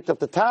 you picked up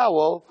the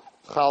towel,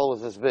 challah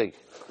was this big.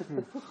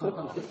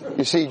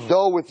 You see,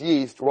 dough with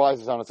yeast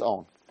rises on its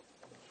own.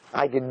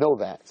 I didn't know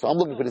that, so I'm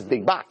looking for this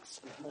big box,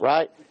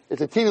 right?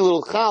 It's a teeny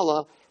little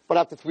challah, but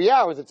after 3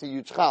 hours, it's a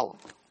huge challah,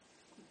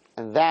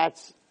 and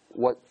that's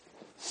what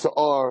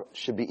Sa'ar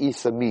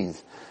Shebe'isa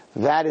means.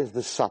 That is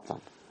the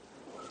Satan.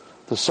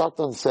 The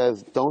Satan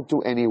says, don't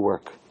do any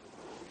work.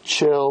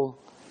 Chill,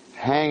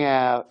 hang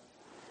out.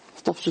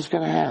 Stuff's just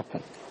going to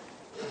happen.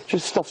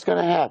 Stuff's going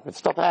to happen.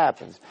 Stuff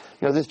happens.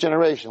 This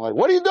generation, like,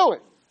 what are you doing?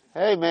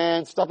 Hey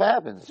man, stuff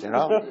happens,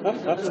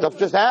 Stuff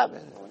just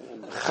happens.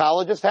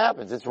 Challah just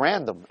happens. It's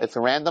random. It's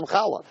a random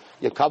challah.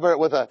 You cover it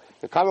with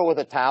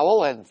a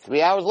towel, and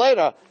 3 hours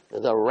later,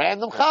 there's a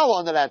random challah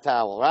under that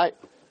towel, right?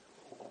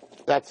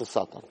 That's the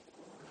Satan.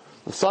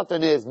 The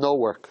Satan is no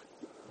work.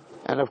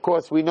 And of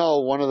course, we know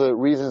one of the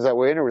reasons that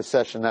we're in a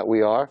recession that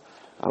we are,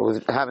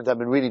 I've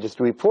been reading just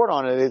to report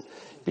on it, is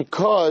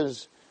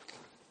because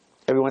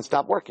everyone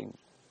stopped working.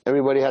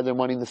 Everybody had their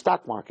money in the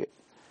stock market.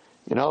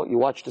 You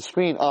watch the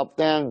screen, up,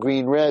 down,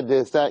 green, red,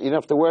 this, that. You didn't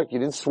have to work. You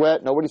didn't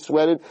sweat. Nobody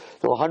sweated.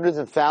 There were hundreds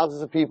and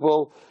thousands of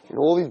people in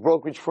all these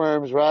brokerage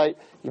firms, right?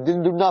 You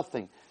didn't do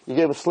nothing. You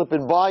gave a slip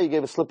and buy. You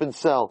gave a slip and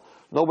sell.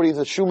 Nobody's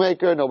a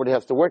shoemaker. Nobody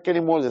has to work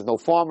anymore. There's no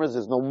farmers.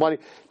 There's no money.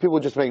 People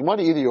just make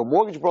money. Either you're a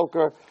mortgage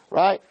broker,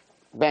 right?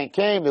 Bank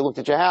came. They looked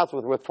at your house. It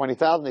was worth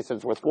 $20,000. They said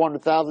it's worth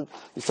 $400,000.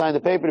 You signed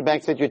the paper. The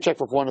bank sent you a check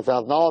for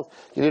 $400,000.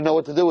 You didn't know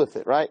what to do with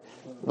it, right?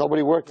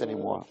 Nobody worked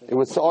anymore. It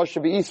was Sa'ar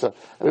Shabba'isa.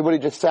 Everybody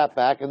just sat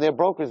back, and their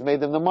brokers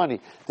made them the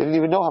money. They didn't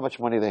even know how much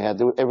money they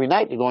had. Every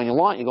night you go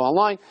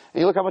online,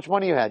 and you look how much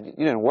money you had. You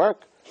didn't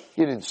work.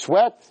 You didn't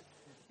sweat.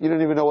 You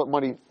didn't even know what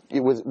money. It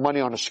was money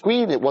on a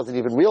screen. It wasn't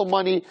even real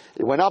money.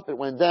 It went up. It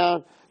went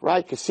down.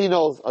 Right?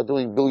 Casinos are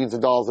doing billions of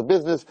dollars of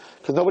business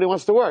because nobody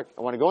wants to work.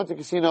 I want to go into a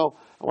casino.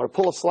 I want to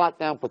pull a slot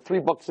down, put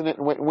 $3 in it,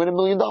 and win $1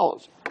 million.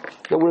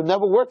 That would have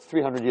never worked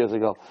 300 years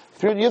ago.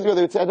 300 years ago,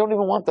 they would say, I don't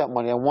even want that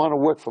money. I want to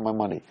work for my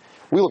money.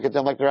 We look at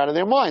them like they're out of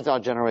their minds,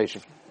 our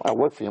generation. I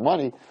work for your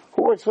money.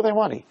 Who works for their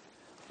money?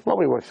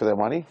 Nobody works for their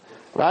money.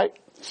 Right?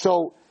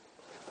 So,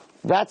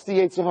 that's the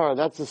Yetzer Hara.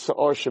 That's the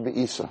Sa'ar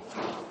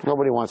Shabba'isa.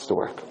 Nobody wants to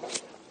work.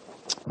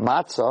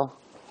 Matzah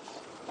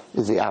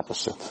is the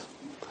opposite.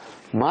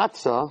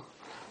 Matzah,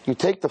 you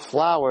take the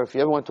flour, if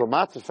you ever went to a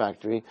matzah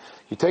factory,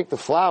 you take the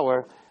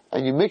flour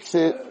and you mix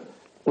it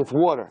with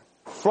water.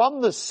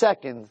 From the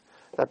second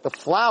that the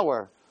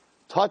flour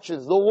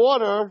touches the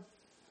water,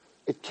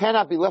 it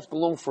cannot be left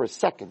alone for a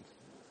second.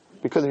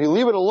 Because if you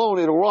leave it alone,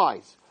 it'll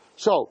rise.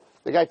 So,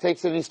 the guy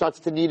takes it and he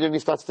starts to knead it, and he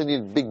starts to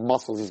knead big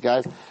muscles, these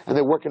guys. And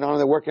they're working on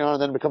it,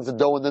 and then it becomes a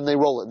dough, and then they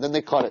roll it, and then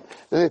they cut it.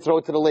 Then they throw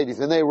it to the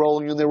ladies, and they're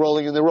rolling, and they're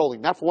rolling, and they're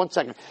rolling. Not for 1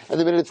 second. And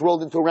the minute it's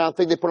rolled into a round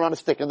thing, they put it on a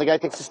stick, and the guy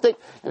takes a stick,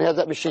 and he has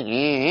that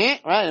machine,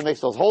 right, and makes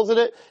those holes in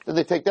it. Then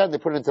they take that, and they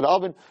put it into the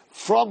oven.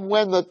 From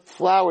when the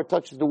flour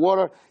touches the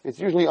water, it's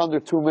usually under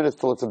 2 minutes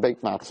till it's a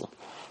baked matzah.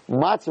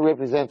 Matzah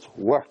represents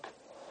work.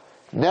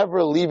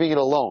 Never leaving it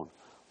alone.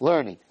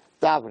 Learning,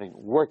 davening,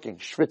 working,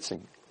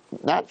 schwitzing.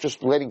 Not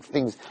just letting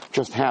things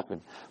just happen,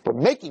 but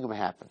making them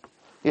happen.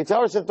 Yetzer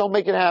Hara says, don't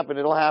make it happen,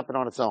 it'll happen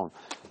on its own.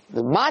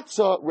 The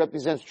matzah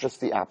represents just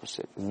the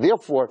opposite.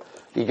 Therefore,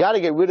 you gotta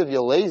get rid of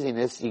your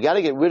laziness, you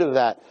gotta get rid of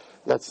that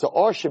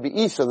Sa'ar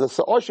Shabba'isa. The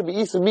Sa'ar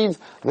Shabba'isa means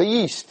the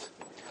yeast.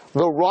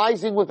 The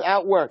rising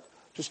without work.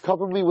 Just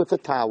cover me with a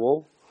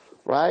towel,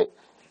 right?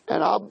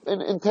 And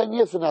in 10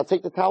 years from now, I'll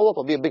take the towel off,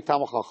 I'll be a big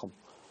Talmid Chacham.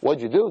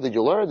 What'd you do? Did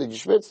you learn? Did you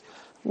schwitz?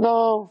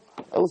 No.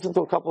 I listened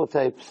to a couple of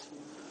tapes.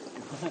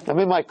 I'm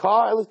in my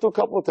car, I listened to a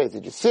couple of tapes.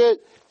 Did you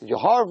sit? Did you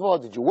harva?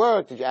 Did you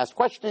work? Did you ask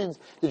questions?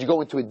 Did you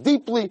go into it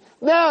deeply?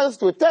 No, I listened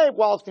to a tape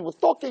while Steve was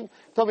talking.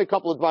 Tell me a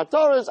couple of Dvar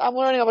Torahs. I'm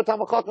learning about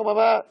Talmid Chacham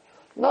about.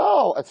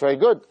 No, that's very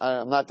good.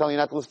 I'm not telling you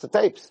not to listen to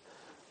tapes.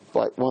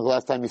 But when was the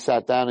last time you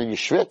sat down and you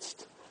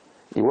schwitzed?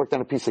 You worked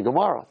on a piece of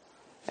Gemara.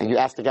 And you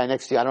asked the guy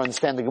next to you, I don't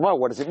understand the Gemara,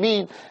 what does it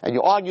mean? And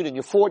you argued and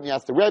you fought and you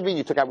asked the Rebbe and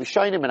you took out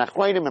Rishonim and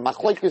Achronim and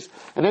Machlokes.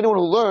 And anyone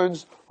who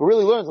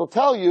really learns, will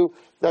tell you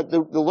that the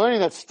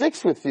learning that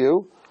sticks with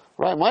you,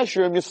 right, my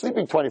shurim, you're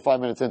sleeping 25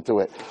 minutes into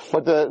it.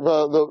 But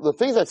the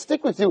things that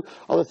stick with you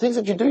are the things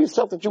that you do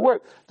yourself, that you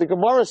work. The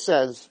Gemara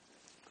says,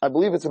 I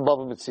believe it's in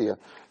Bava Metzia,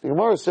 the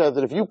Gemara says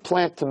that if you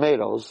plant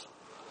tomatoes,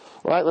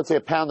 right, let's say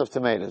a pound of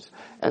tomatoes,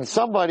 and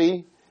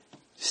somebody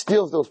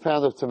steals those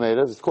pounds of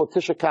tomatoes, it's called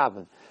Tisha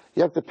Kavin.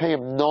 You have to pay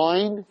him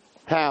 9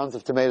 pounds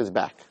of tomatoes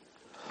back.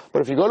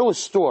 But if you go to a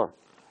store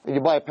and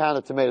you buy a pound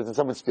of tomatoes and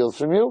someone steals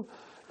from you,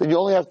 then the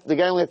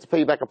guy only has to pay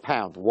you back a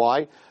pound.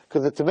 Why?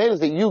 Because the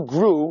tomatoes that you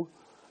grew,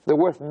 they're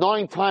worth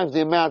 9 times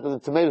the amount of the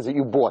tomatoes that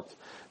you bought.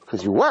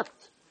 Because you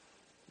worked,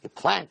 you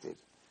planted,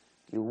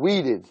 you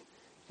weeded,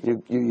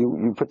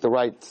 you put the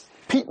right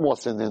peat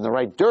moss in there, and the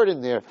right dirt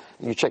in there,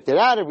 and you checked it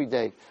out every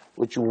day.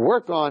 What you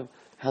work on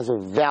has a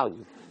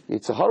value.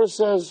 Yetzer Hara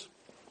says,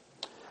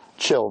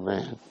 chill,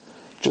 man.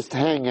 Just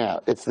hang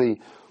out. It's the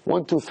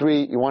 1, 2,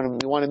 3. You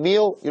want a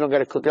meal? You don't got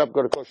to cook it up.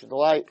 Go to Kosher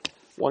Delight.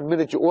 1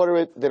 minute you order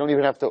it. They don't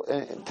even have to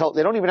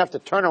They don't even have to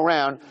turn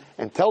around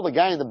and tell the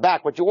guy in the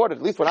back what you ordered.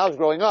 At least when I was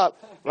growing up,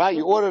 right?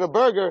 You ordered a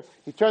burger.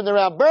 You turned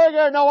around,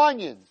 burger, no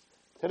onions.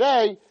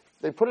 Today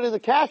they put it in the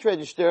cash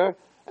register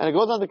and it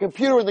goes on the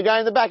computer, and the guy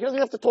in the back, he doesn't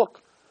have to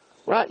talk,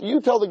 right? You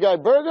tell the guy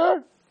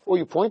burger, or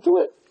you point to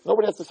it.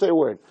 Nobody has to say a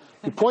word.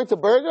 You point to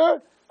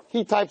burger.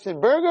 He types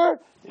in burger.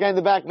 The guy in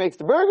the back makes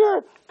the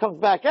burger, comes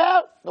back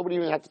out. Nobody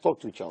even has to talk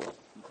to each other.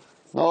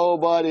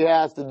 Nobody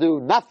has to do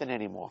nothing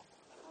anymore.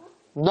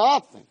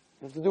 Nothing.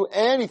 You have to do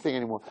anything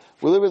anymore.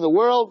 We live in the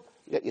world,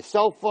 you got your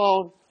cell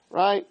phone,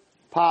 right?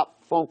 Pop,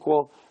 phone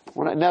call.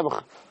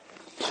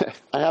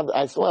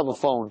 I still have a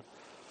phone.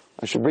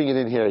 I should bring it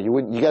in here.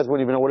 You guys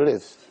wouldn't even know what it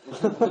is.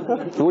 You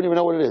wouldn't even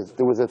know what it is.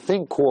 There was a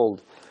thing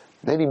called,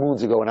 many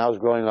moons ago when I was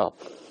growing up,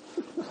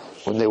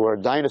 when there were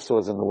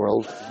dinosaurs in the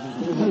world,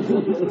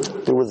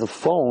 there was a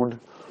phone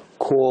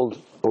called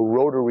a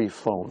rotary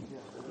phone.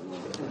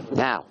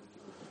 Now,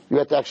 you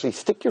had to actually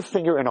stick your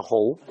finger in a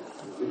hole,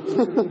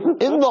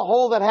 in the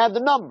hole that had the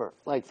number,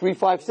 like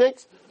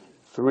 356,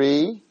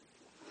 3,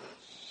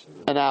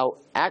 and now,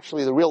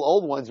 actually, the real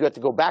old ones, you had to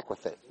go back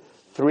with it.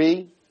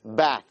 3,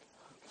 back.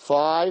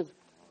 5,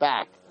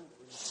 back.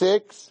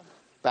 6,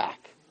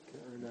 back.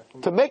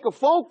 To make a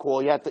phone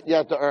call, you have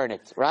to earn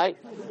it, right?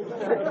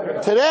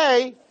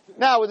 Today,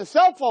 now when the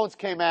cell phones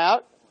came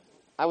out,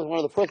 I was one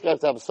of the first guys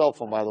to have a cell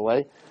phone, by the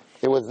way.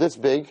 It was this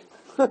big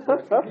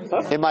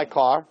in my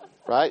car,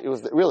 right? It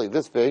was really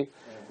this big,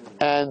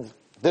 and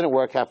didn't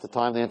work half the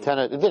time. The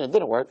antenna, it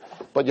didn't work,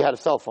 but you had a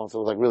cell phone, so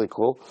it was like really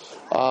cool.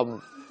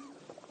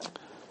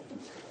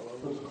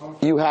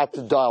 You had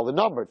to dial the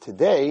number.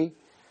 Today,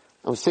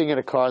 I'm sitting in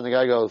a car and the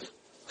guy goes,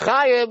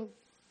 Chaim!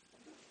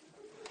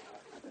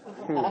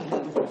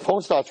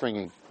 Phone starts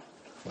ringing.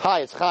 Hi,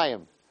 it's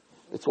Chaim.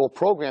 It's all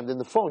programmed in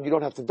the phone. You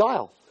don't have to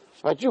dial.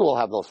 Right? You all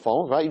have those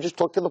phones, right? You just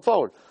talk to the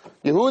phone.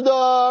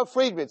 Yehuda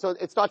Friedman. So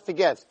it starts to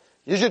guess.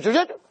 And you're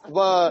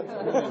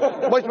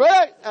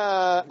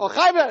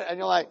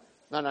like,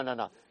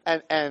 no.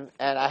 And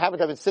I happen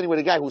to have been sitting with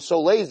a guy who's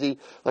so lazy,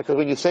 like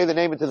when you say the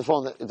name into the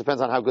phone, it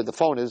depends on how good the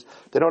phone is,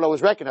 they don't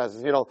always recognize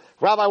it.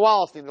 Rabbi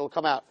Wallerstein, it'll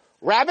come out.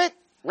 Rabbit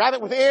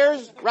with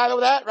ears, rabbit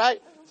with that,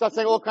 right? Start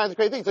saying all kinds of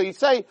crazy things. So you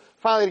say,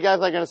 finally the guy's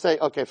like going to say,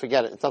 okay,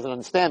 forget it. It doesn't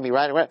understand me,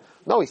 right?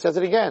 No, he says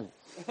it again.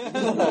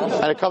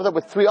 And it comes up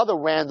with 3 other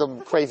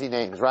random crazy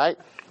names, right?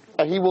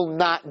 And he will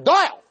not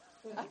dial.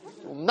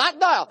 He will not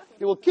dial.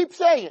 He will keep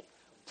saying it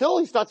till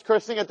he starts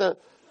cursing at the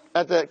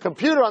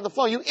computer on the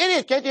phone. You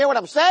idiot, can't you hear what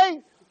I'm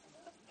saying?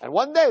 And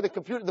one day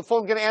the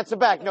phone's going to answer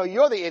back, no,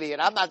 you're the idiot,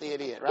 I'm not the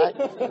idiot, right?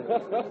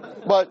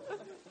 But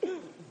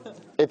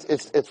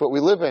it's what we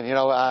live in,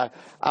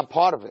 I'm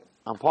part of it.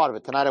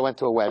 Tonight I went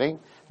to a wedding.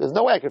 There's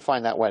no way I could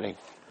find that wedding.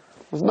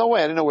 There's no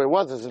way. I didn't know where it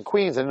was. It was in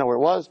Queens. I didn't know where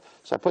it was.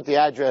 So I put the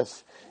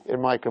address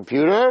in my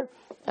computer,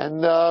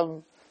 and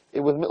it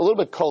was a little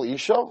bit Kol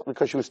Isha,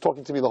 because she was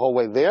talking to me the whole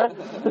way there,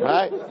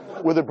 right?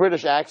 With a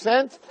British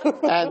accent.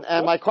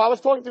 And my car was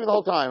talking to me the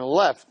whole time.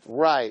 Left,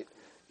 right,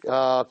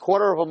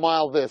 quarter of a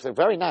mile this. A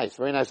very nice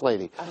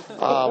lady.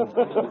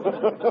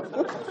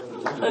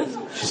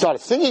 She started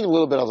singing a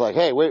little bit. I was like,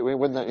 hey, wait,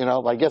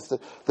 I guess the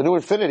new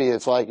Infinity,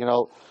 it's like,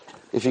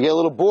 if you get a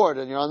little bored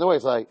and you're on the way,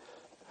 it's like,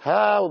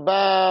 how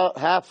about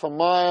half a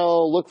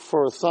mile, look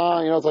for a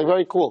sign, it's like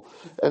very cool.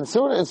 And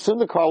soon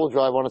the car will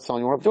drive on its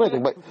own, you won't have to do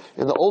anything. But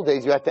in the old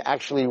days, you had to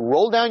actually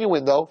roll down your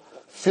window,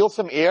 feel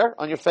some air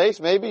on your face,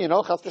 maybe,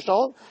 chas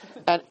v'shalom,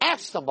 and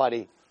ask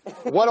somebody,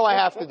 what do I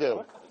have to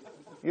do?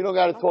 You don't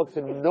gotta talk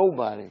to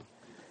nobody.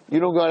 You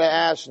don't gotta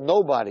ask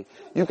nobody.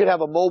 You could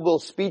have a mobile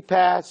speed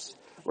pass,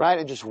 right,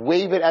 and just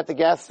wave it at the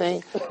gas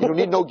thing. You don't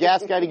need no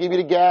gas guy to give you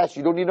the gas.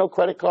 You don't need no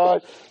credit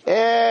card.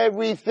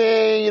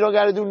 Everything. You don't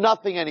got to do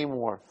nothing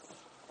anymore.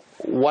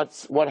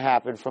 What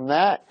happened from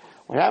that?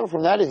 What happened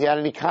from that is you had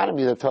an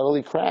economy that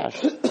totally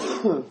crashed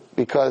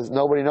because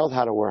nobody knows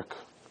how to work.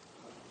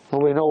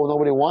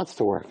 Nobody wants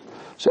to work.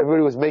 So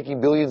everybody was making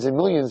billions and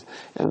millions,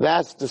 and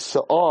that's the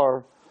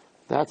sa'ar,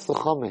 that's the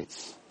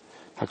chametz.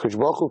 HaKadosh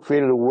Baruch Hu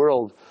created a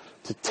world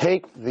to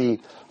take the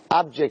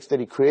objects that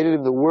He created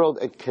in the world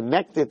and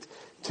connect it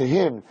to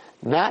Him,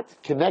 not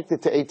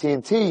connected to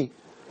AT&T,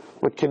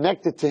 but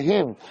connected to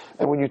Him.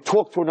 And when you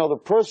talk to another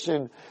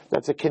person,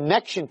 that's a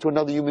connection to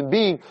another human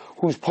being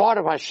who's part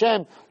of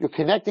Hashem. You're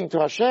connecting to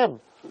Hashem.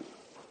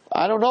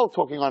 I don't know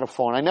talking on a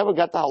phone. I never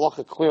got the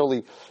halacha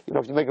clearly.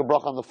 If you make a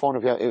bracha on the phone,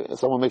 if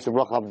someone makes a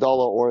bracha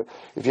Abdullah, or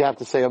if you have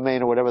to say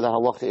Amen or whatever the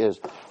halacha is.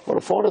 But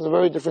a phone is a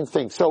very different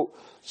thing. So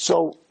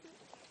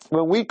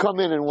when we come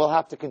in, and we'll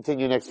have to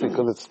continue next week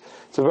because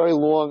it's a very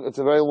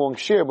long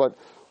share, but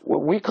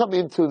when we come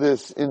into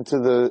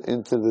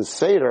the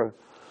Seder,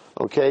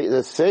 okay,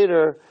 the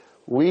Seder,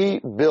 we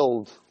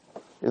build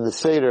in the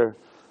Seder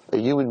a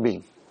human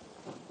being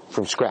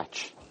from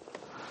scratch.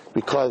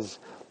 Because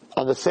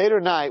on the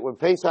Seder night, when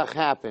Pesach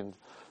happened,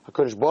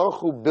 HaKadosh Baruch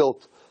Hu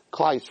built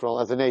Klal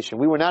Yisrael as a nation.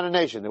 We were not a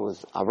nation. There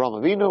was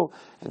Avraham Avinu,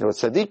 and there was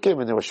Tzaddikim,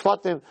 and there was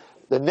Shvatim.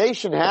 The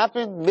nation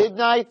happened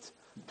midnight,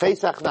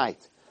 Pesach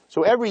night.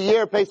 So every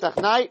year, Pesach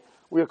night,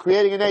 we are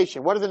creating a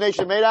nation. What is the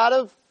nation made out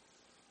of?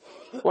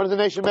 What is the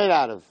nation made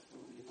out of?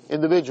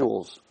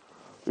 Individuals.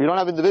 If you don't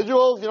have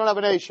individuals, you don't have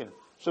a nation.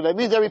 So that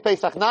means every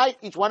Pesach night,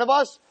 each one of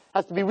us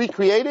has to be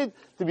recreated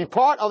to be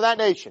part of that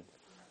nation.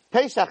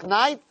 Pesach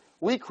night,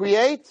 we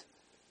create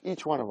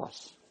each one of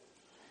us.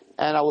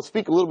 And I will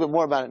speak a little bit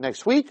more about it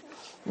next week,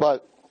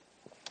 but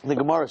the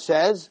Gemara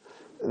says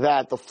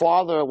that the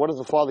father, what does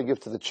the father give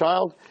to the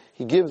child?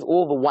 He gives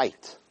all the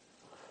white.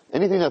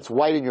 Anything that's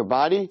white in your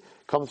body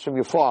comes from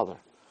your father.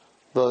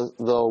 The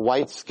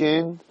white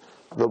skin,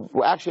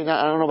 actually,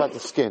 I don't know about the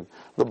skin.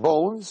 The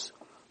bones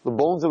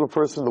of a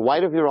person, the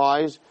white of your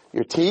eyes,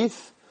 your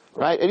teeth,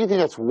 right? Anything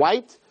that's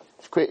white,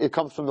 it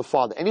comes from the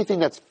father. Anything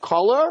that's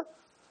color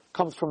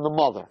comes from the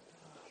mother.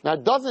 Now,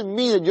 it doesn't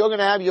mean that you're going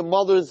to have your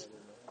mother's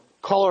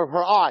color of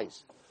her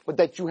eyes, but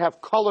that you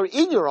have color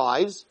in your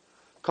eyes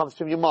comes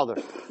from your mother.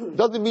 It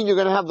doesn't mean you're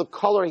going to have the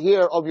color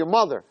hair of your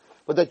mother,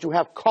 but that you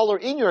have color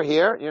in your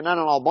hair, you're not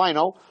an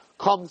albino,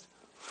 comes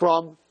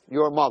from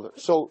your mother.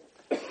 So,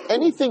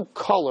 anything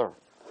color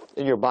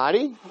in your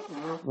body,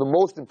 the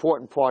most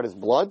important part is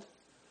blood.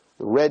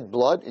 The red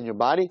blood in your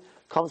body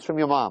comes from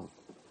your mom.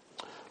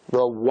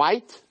 The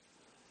white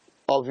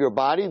of your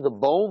body, the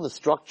bone, the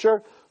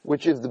structure,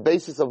 which is the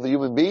basis of the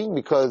human being,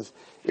 because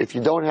if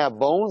you don't have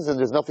bones, then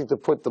there's nothing to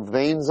put the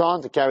veins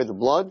on to carry the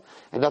blood,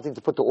 and nothing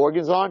to put the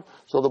organs on.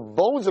 So the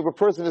bones of a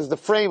person is the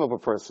frame of a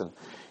person.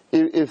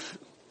 If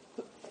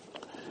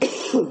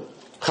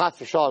Chatz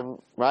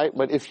v'shalom, right?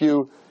 But if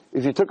you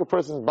took a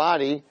person's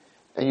body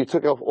and you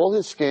took off all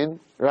his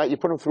skin, right? You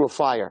put him through a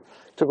fire,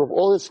 took off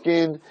all his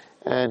skin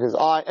and his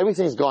eye,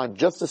 everything's gone,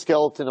 just the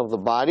skeleton of the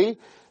body,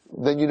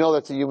 then you know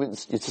that's a human,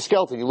 it's a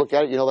skeleton. You look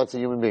at it, you know that's a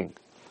human being.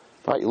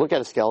 Right? You look at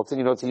a skeleton,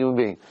 you know it's a human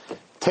being.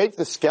 Take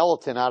the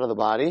skeleton out of the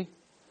body,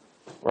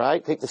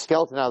 right? Take the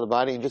skeleton out of the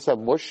body and just have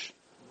mush,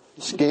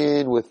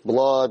 skin with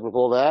blood, with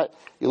all that.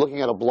 You're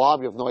looking at a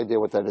blob, you have no idea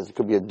what that is. It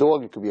could be a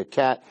dog, it could be a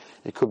cat,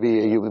 it could be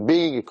a human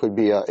being, it could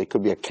be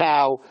a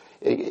cow.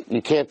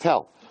 You can't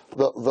tell.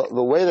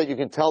 The way that you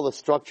can tell the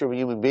structure of a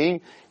human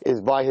being is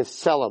by his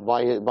cella,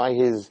 by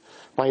his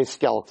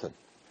skeleton.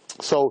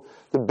 So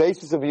the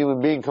basis of a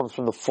human being comes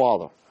from the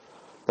father.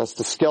 That's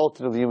the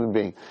skeleton of the human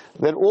being.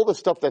 Then all the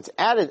stuff that's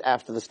added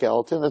after the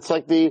skeleton, it's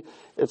like the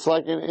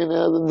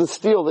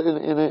steel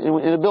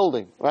in a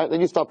building, right?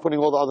 Then you start putting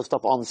all the other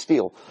stuff on the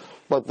steel.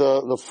 But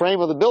the frame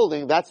of the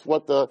building, that's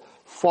what the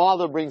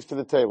father brings to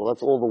the table.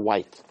 That's all the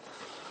white.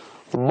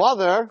 The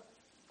mother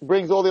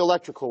brings all the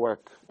electrical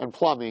work and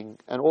plumbing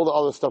and all the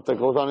other stuff that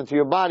goes on into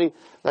your body.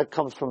 That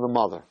comes from the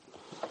mother.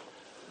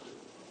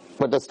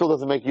 But that still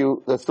doesn't make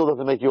you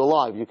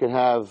alive. You can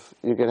have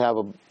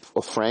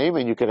a frame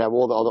and you can have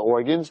all the other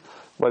organs,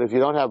 but if you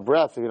don't have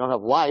breath, if you don't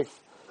have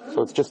life,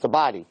 so it's just a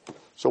body.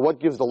 So what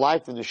gives the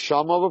life and the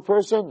neshama of a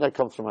person? That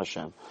comes from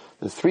Hashem.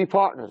 There's three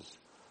partners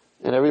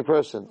in every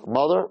person: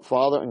 mother,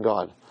 father, and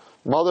God.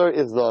 Mother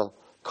is the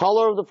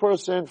color of the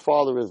person,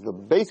 father is the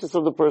basis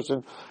of the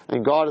person,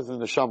 and God is the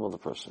neshama of the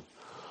person.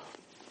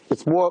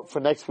 It's more for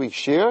next week's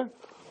shir.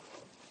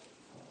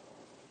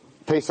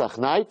 Pesach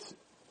night,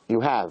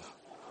 you have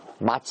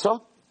matzah,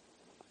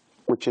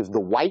 which is the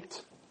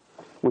white,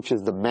 which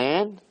is the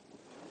man,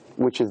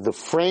 which is the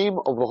frame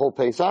of the whole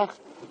Pesach.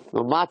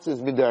 The matzah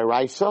is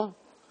midaraisa.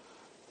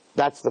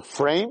 That's the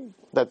frame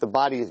that the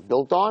body is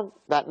built on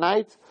that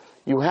night.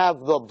 You have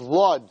the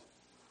blood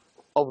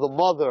of the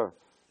mother,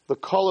 the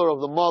color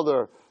of the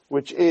mother,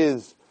 which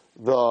is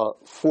the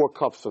 4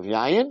 cups of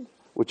yayin,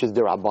 which is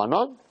the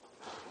Rabbanon.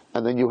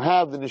 And then you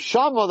have the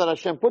neshama that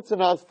Hashem puts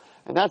in us,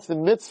 and that's the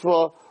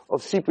mitzvah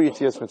of Sipur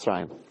Yetzias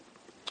Mitzrayim.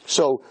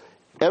 So,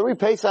 every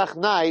Pesach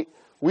night,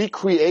 we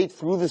create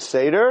through the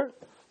Seder,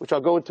 which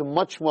I'll go into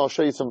much more, I'll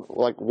show you some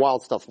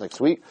wild stuff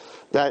next week,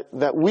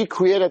 that we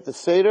create at the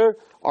Seder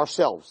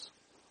ourselves.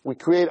 We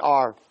create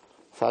our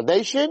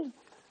foundation,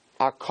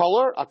 our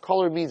color. Our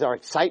color means our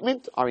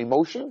excitement, our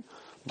emotion.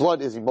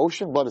 Blood is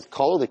emotion, blood is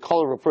color. The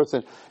color of a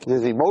person is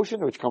his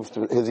emotion,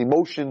 his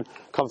emotion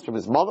comes from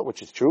his mother,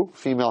 which is true.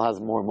 Female has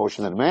more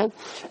emotion than a man.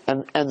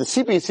 And the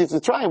Sipur Yetzias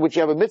Mitzrayim, which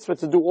you have a mitzvah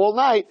to do all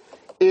night,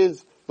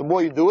 is the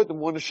more you do it, the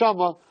more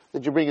neshama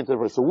that you bring into the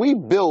person. So we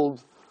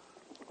build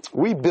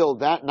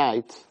that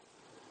night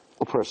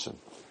a person.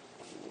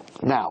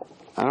 Now,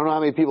 I don't know how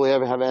many people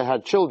have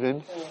had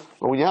children,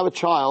 but when you have a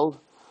child,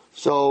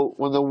 so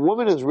when the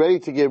woman is ready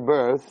to give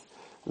birth,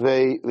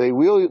 they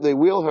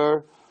wheel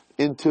her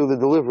into the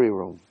delivery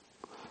room.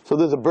 So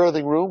there's a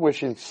birthing room where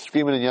she's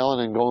screaming and yelling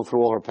and going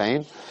through all her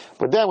pain.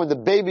 But then when the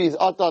baby is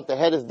up, the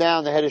head is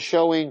down, the head is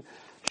showing,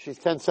 she's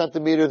 10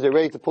 centimeters, they're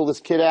ready to pull this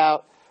kid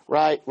out,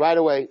 right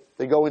away,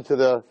 they go into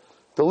the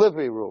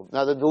delivery room.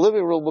 Now the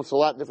delivery room looks a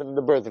lot different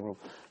than the birthing room.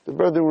 The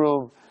birthing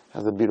room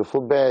has a beautiful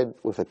bed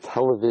with a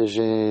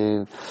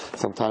television,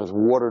 sometimes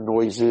water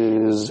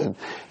noises, and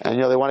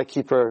they want to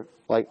keep her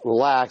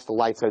relaxed, the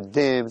lights are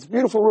dim. It's a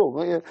beautiful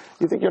room.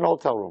 You think you're in a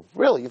hotel room.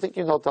 Really, you think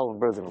you're in a hotel room,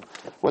 birthing room.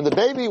 When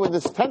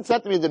this 10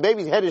 centimeters, the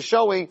baby's head is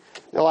showing,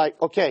 they're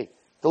like, okay,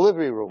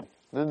 delivery room.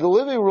 And the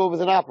delivery room is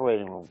an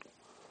operating room.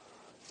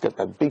 It's got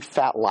that big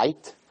fat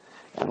light,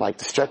 and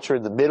the stretcher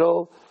in the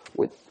middle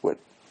with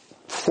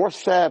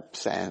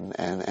forceps and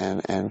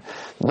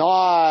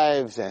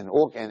knives and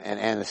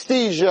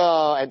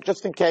anesthesia, and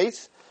just in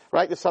case,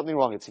 right, there's something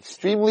wrong. It's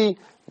extremely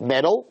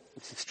metal.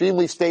 It's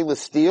extremely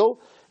stainless steel.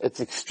 It's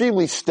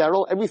extremely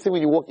sterile. Everything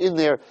when you walk in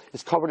there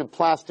is covered in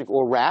plastic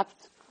or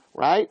wrapped,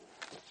 right?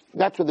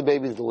 That's where the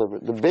baby is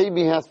delivered. The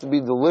baby has to be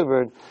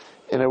delivered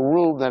in a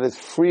room that is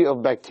free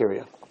of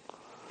bacteria.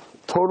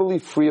 Totally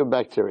free of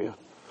bacteria.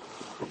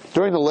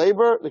 During the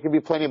labor, there can be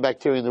plenty of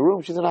bacteria in the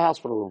room. She's in a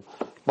hospital room.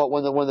 But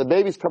when the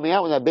baby's coming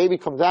out, when that baby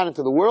comes out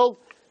into the world,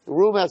 the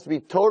room has to be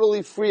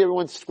totally free.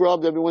 Everyone's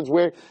scrubbed. Everyone's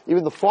wearing,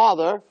 even the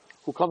father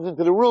who comes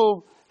into the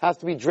room has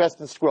to be dressed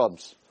in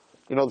scrubs.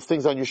 You know, the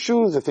things on your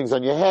shoes, the things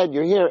on your head,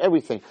 your hair,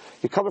 everything.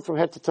 You're covered from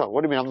head to toe.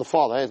 What do you mean? I'm the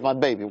father. Hey, it's my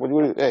baby.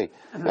 Hey,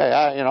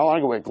 I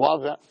want to wear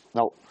gloves.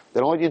 No, they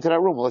don't let you into that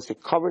room unless you're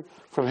covered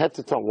from head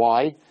to toe.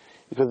 Why?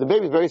 Because the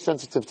baby is very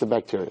sensitive to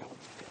bacteria.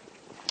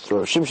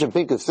 So Shimshon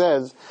Pincus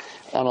says,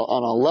 on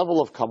a level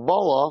of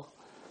Kabbalah,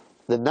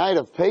 the night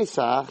of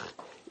Pesach,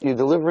 you're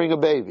delivering a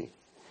baby.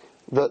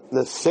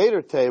 The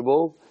Seder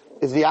table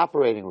is the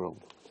operating room.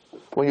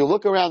 When you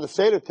look around the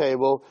Seder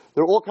table,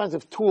 there are all kinds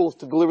of tools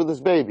to deliver this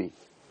baby.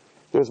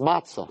 There's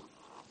matzah,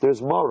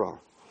 there's maror,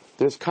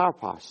 there's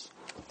karpas,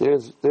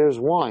 there's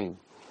wine,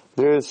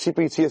 there's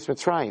Sipur Yetzias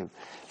Mitzrayim.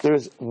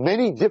 There's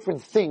many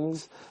different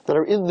things that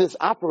are in this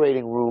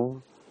operating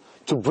room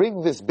to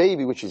bring this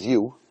baby, which is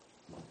you,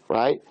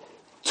 right,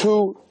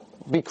 to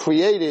be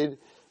created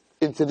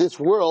into this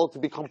world, to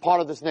become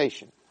part of this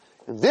nation.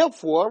 And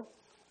therefore,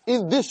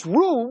 in this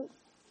room,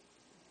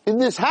 in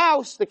this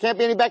house, there can't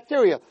be any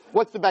bacteria.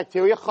 What's the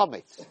bacteria?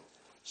 Chametz.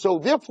 So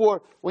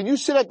therefore, when you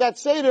sit at that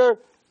Seder,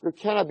 there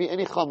cannot be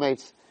any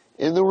chametz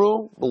in the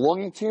room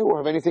belonging to you or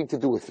have anything to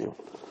do with you.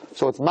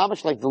 So it's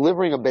mamash like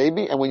delivering a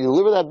baby, and when you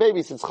deliver that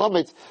baby, since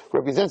chametz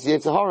represents the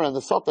Yetzer Hara and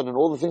the Satan and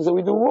all the things that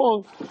we do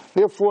wrong,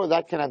 therefore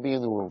that cannot be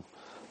in the room.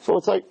 So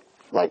it's like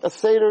a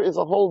Seder is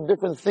a whole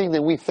different thing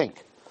than we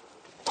think.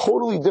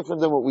 Totally different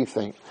than what we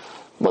think.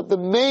 But the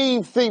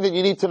main thing that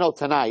you need to know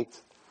tonight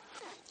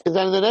is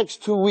that in the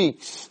next 2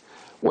 weeks,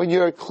 when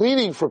you're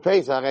cleaning for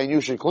Pesach, and you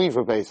should clean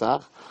for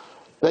Pesach,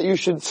 that you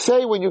should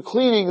say when you're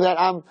cleaning that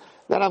I'm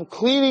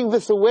cleaning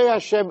this away,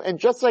 Hashem, and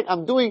just like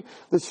I'm doing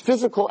this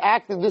physical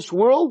act in this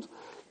world,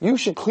 you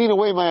should clean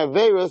away my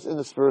averas in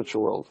the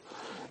spiritual world.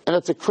 And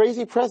it's a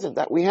crazy present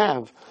that we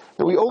have,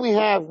 that we only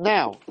have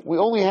now. We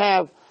only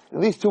have at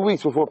least 2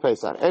 weeks before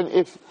Pesach. And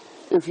if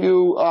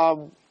you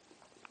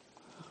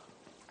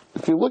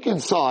look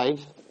inside,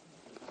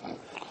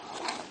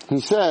 he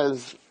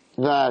says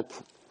that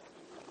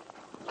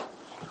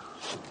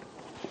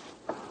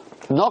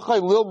you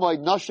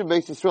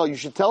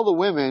should tell the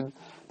women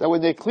that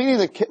when they're cleaning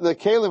the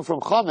kalim from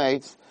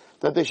chametz,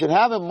 that they should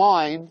have in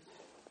mind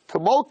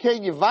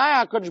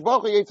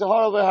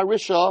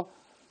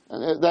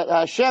that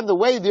Hashem, the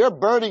way they're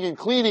burning and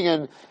cleaning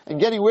and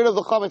getting rid of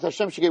the chametz,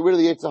 Hashem should get rid of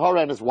the Yetzer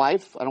Hara and his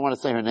wife. I don't want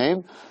to say her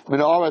name.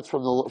 It's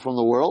from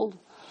the world,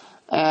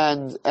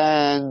 and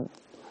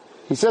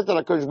he says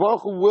that HaKadosh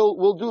Baruch Hu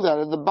will do that.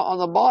 And on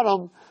the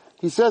bottom,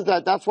 he says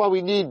that's why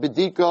we need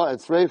bedika and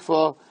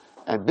sreifa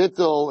and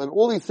bittul and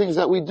all these things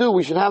that we do.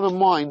 We should have in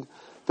mind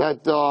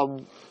that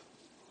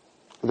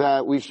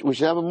we should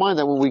have in mind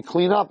that when we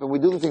clean up and we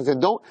do the things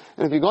and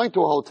if you're going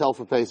to a hotel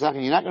for Pesach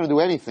and you're not going to do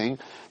anything,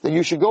 then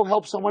you should go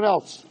help someone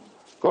else.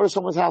 Go to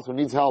someone's house who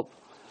needs help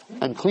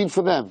and clean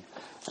for them.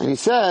 And he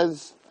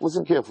says,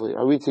 listen carefully.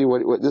 I'll read to you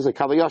what this is a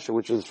Kavayasha,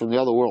 which is from the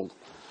other world.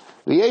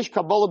 V'yesh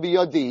Kabbalah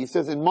biyadi. He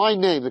says, in my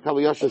name, the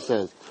Kavayasha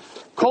says,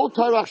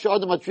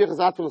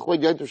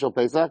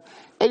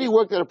 any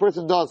work that a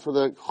person does for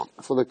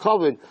the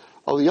covet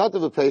of the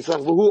Yontif of Pesach,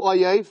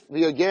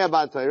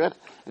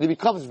 and he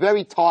becomes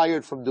very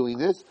tired from doing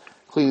this,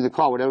 cleaning the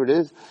car, whatever it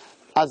is,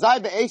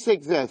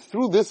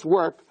 through this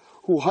work,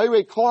 he kills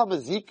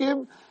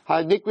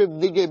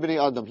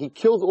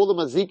all the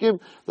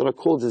mazikim that are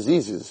called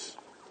diseases.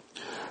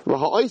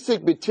 This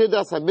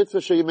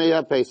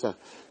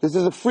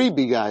is a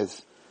freebie,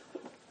 guys.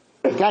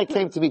 A guy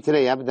came to me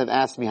today, Abindan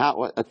asked me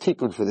a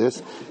tikkun for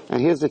this,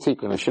 and here's the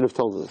tikkun, I should have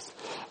told this.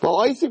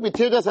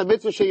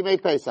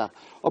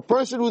 A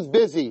person who's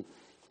busy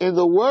in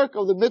the work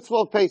of the mitzvah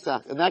of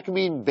Pesach, and that can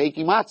mean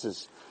baking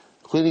matzahs,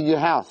 cleaning your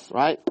house,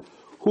 right?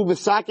 He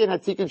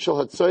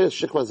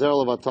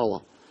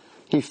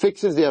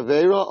fixes the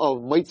avera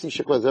of Moitzi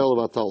Shekvazer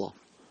Levatala.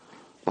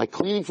 By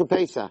cleaning for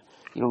Pesach,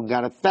 you don't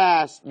gotta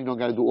fast, you don't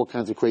gotta do all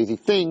kinds of crazy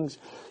things.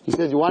 He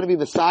says, you want to be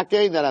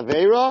Misake, that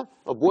avera,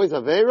 a boy's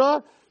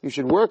avera, you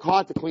should work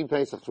hard to clean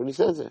Pesach. That's what he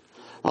says there.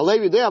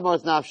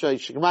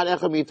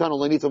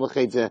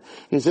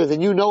 He says,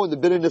 and you know in the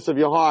bitterness of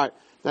your heart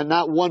that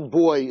not one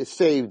boy is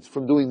saved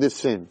from doing this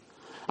sin.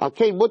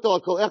 Therefore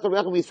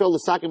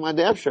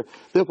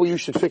you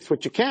should fix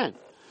what you can.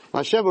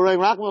 Hashem will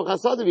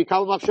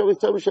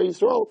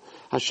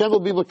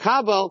be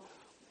makabel.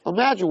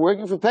 Imagine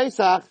working for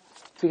Pesach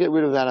to get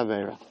rid of that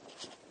avera.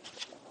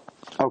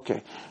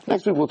 Okay.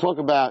 Next week we'll talk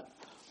about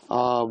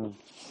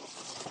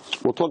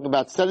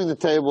setting the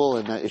table,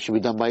 and it should be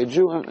done by a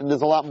Jew, and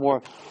there's a lot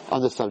more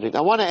on this subject.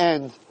 I want to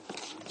end.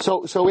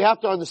 So we have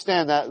to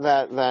understand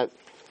that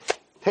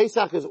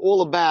Pesach is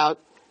all about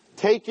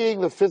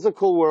taking the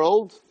physical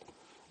world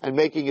and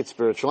making it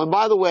spiritual. And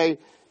by the way,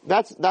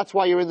 that's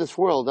why you're in this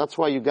world. That's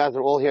why you guys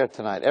are all here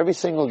tonight. Every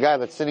single guy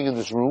that's sitting in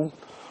this room,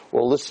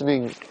 or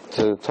listening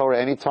to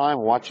Torah anytime,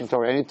 or watching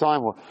Torah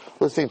anytime, or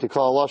listening to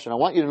Kol Lashon, I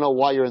want you to know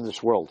why you're in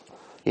this world.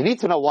 You need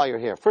to know why you're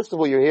here. First of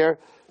all, you're here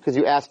because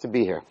you asked to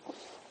be here.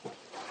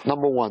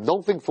 Number one.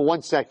 Don't think for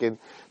 1 second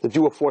that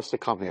you were forced to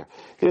come here.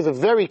 Here's a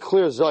very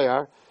clear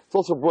Zohar. It's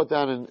also brought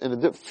down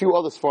in a few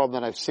other forums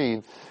that I've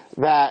seen,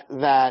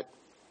 that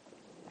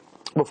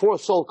before a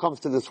soul comes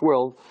to this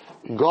world,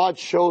 God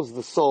shows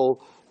the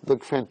soul the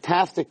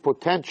fantastic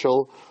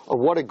potential of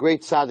what a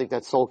great tzaddik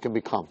that soul can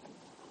become.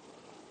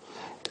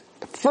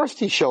 First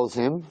he shows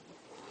him,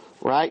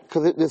 right,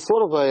 because there's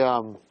sort of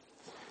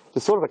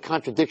a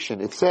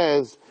contradiction. It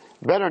says,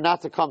 better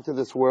not to come to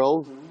this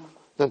world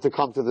than to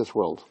come to this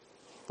world.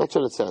 That's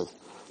what it says.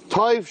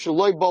 Toiv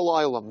shaloi bo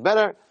la'olam.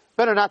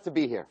 Better not to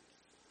be here.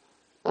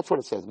 That's what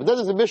it says. But then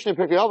there's a Mishnah in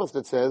Pirkei Avos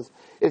that says,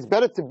 it's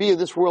better to be in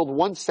this world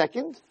 1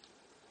 second,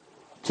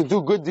 to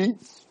do good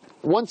deeds,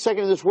 1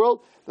 second in this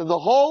world, than the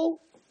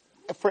whole,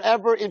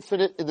 forever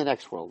infinite in the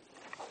next world.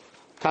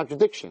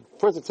 Contradiction.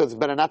 First it says it's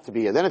better not to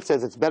be here. Then it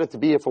says it's better to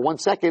be here for 1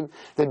 second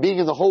than being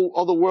in the whole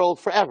other world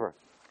forever.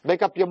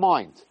 Make up your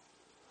mind.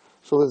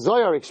 So the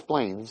Zohar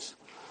explains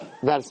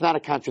that it's not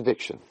a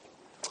contradiction.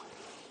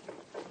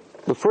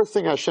 The first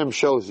thing Hashem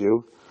shows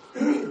you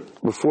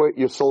before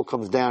your soul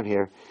comes down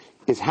here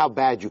is how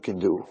bad you can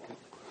do.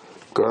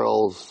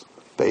 Girls,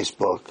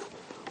 Facebook,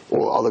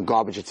 all other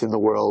garbage that's in the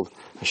world.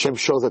 Hashem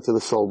shows that to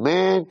the soul.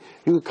 Man,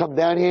 you could come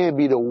down here and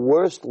be the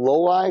worst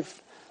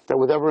lowlife that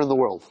was ever in the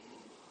world.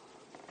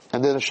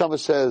 And then Hashem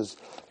says,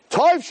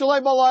 Toiv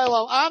shalei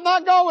b'laylam, I'm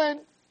not going.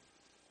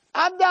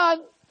 I'm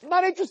done. I'm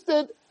not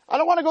interested. I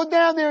don't want to go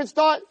down there and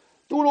start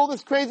doing all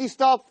this crazy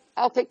stuff.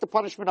 I'll take the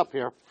punishment up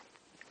here.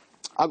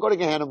 I'll go to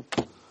Gehenna.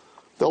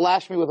 They'll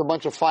lash me with a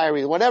bunch of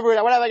fiery, whatever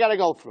I got to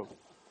go through.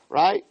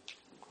 Right?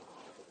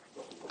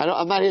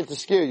 I'm not here to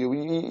scare you.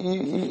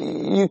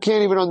 You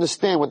can't even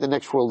understand what the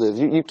next world is.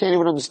 You can't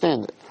even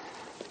understand it.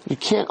 You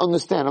can't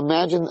understand.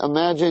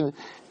 Imagine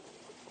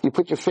you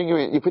put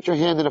your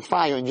hand in a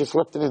fire and just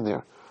left it in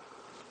there.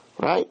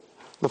 Right?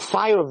 The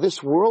fire of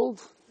this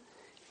world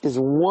is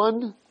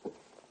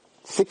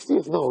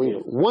 1/60th? No,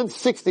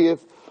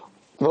 1/60th.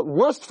 The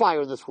worst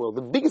fire in this world,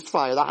 the biggest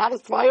fire, the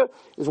hottest fire,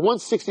 is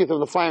 1/60th of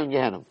the fire in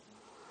Gehenna.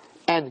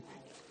 And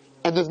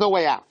there's no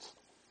way out.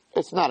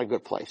 It's not a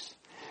good place.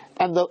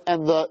 And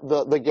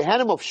the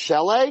Gehenna of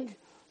Sheleg,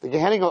 the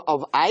Gehenna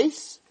of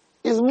ice,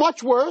 is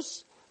much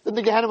worse than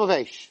the Gehenna of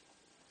Eish.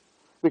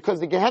 Because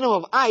the Gehenna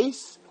of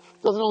ice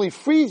doesn't only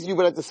freeze you,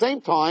 but at the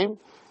same time,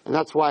 and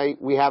that's why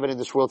we have it in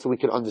this world so we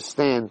can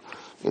understand.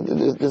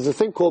 There's a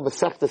thing called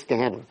Masechtas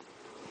Gehenna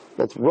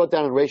that's brought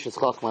down in Reishis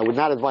Chachma. I would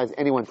not advise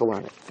anyone to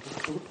learn it.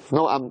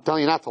 No, I'm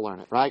telling you not to learn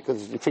it, right?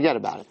 Because you forget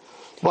about it.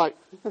 But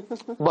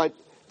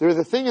there is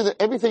a thing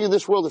everything in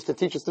this world is to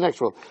teach us the next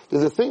world.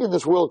 There's a thing in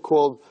this world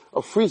called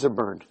a freezer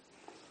burn.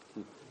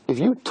 If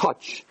you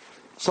touch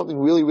something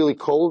really, really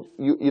cold,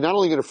 you're not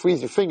only going to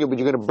freeze your finger, but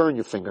you're going to burn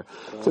your finger.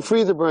 It's a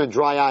freezer burn,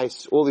 dry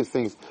ice, all these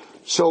things.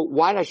 So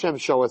why did Hashem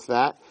show us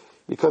that?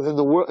 Because in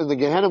the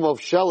Gehenna of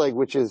Sheleg,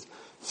 which is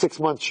 6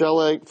 months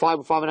Sheleg,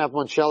 5.5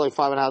 months Sheleg,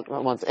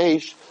 5.5 months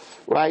Eish,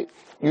 right?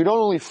 You don't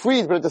only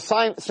freeze, but at the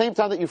same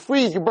time that you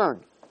freeze, you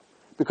burn.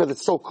 Because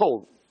it's so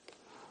cold.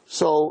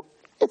 So,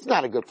 it's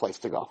not a good place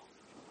to go.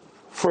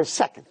 For a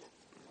second.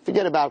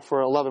 Forget about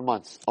for 11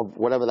 months, of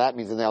whatever that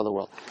means in the other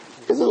world.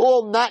 This is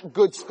all not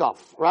good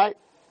stuff, right?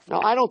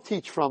 Now, I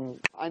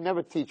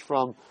never teach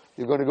from,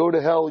 you're going to go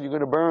to hell, you're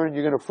going to burn,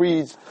 you're going to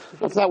freeze.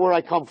 That's not where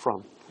I come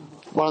from.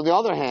 But on the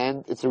other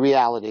hand, it's a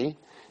reality.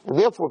 And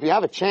therefore, if you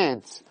have a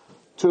chance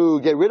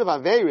to get rid of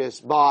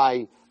Averis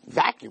by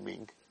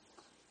vacuuming,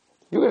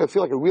 you're going to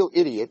feel like a real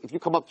idiot if you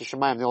come up to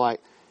Shemayim and they're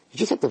like, you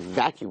just have to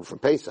vacuum for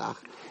Pesach,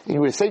 and you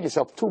would save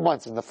yourself 2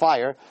 months in the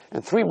fire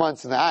and 3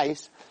 months in the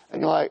ice,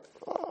 and you're like,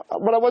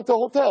 but I went to a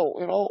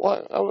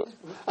hotel,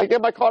 I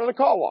get my car to the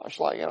car wash,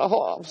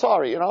 I'm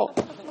sorry,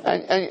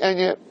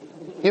 and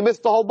you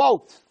missed the whole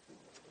boat.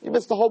 You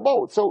missed the whole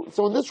boat. So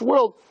in this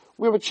world,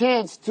 we have a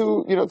chance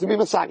to be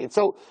Masakit.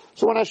 So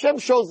when Hashem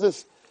shows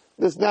this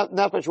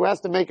nefesh who has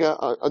to make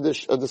a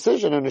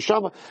decision, a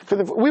neshama,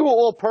 because if we were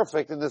all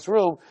perfect in this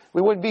room,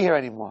 we wouldn't be here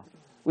anymore.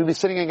 We'd be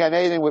sitting in Gan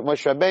Eden with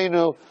Moshe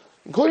Rabbeinu,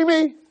 including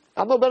me.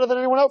 I'm no better than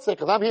anyone else there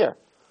because I'm here.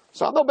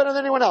 So I'm no better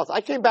than anyone else.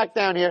 I came back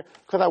down here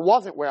because I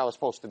wasn't where I was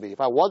supposed to be.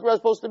 If I was where I was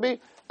supposed to be,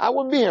 I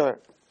wouldn't be here.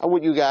 I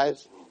would you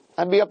guys.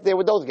 I'd be up there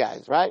with those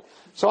guys, right?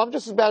 So I'm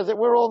just as bad as it.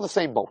 We're all in the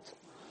same boat.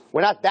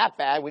 We're not that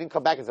bad. We didn't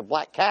come back as a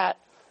black cat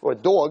or a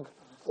dog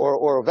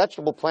or a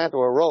vegetable plant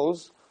or a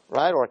rose,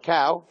 right? Or a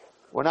cow.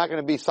 We're not going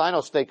to be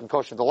Sino steak and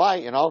kosher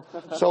delight,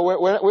 So we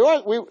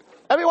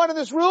everyone in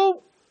this room,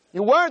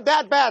 you weren't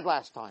that bad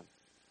last time.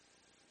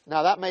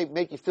 Now that may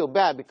make you feel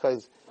bad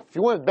because if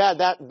you weren't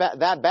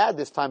that bad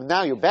this time and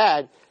now you're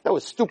bad, that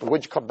was stupid.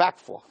 What'd you come back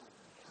for?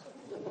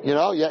 You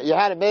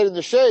had it made in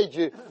the shade.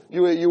 You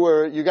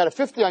got a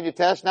 50 on your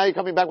test. Now you're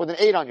coming back with an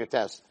 8 on your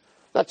test.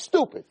 That's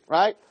stupid,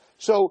 right?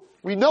 So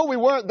we know we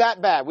weren't that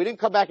bad. We didn't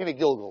come back in a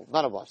Gilgal.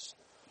 None of us.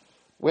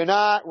 We're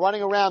not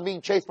running around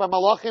being chased by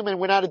Malachim, and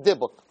we're not a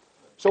Dibbuk.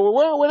 So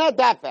we're not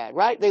that bad,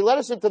 right? They let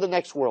us into the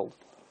next world.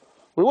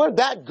 We weren't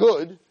that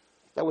good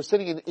that we're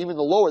sitting in even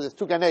the lower. There's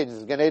 2 Gan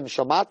Edens. Gan Eden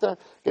Shamata,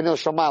 Gan Eden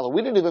Shamala.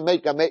 We didn't even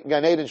make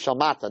Gan Eden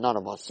Shamata, none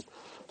of us.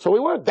 So we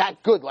weren't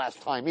that good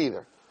last time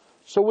either.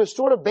 So we're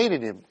sort of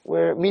baiting him.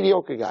 We're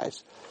mediocre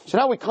guys. So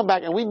now we come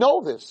back and we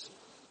know this.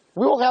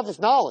 We all have this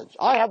knowledge.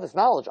 I have this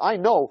knowledge. I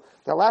know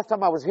that last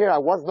time I was here, I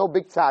was no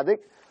big tzaddik,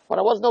 but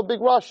I was no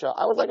big Russia.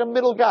 I was like a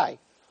middle guy.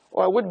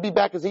 Or I wouldn't be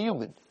back as a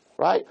human.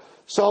 Right?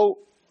 So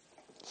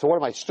what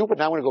am I, stupid?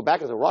 Now I want to go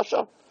back as a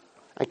Russia?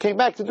 I came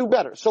back to do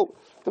better. So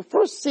the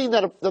first scene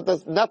that the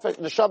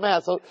neshama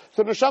has, so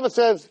the neshama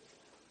says,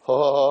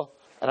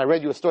 and I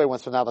read you a story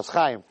once from Navas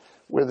Chaim,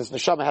 where this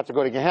neshama had to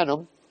go to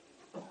Gehenna,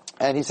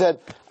 and he said,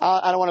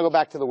 I don't want to go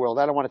back to the world.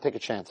 I don't want to take a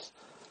chance.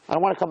 I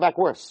don't want to come back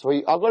worse. So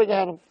I'll go to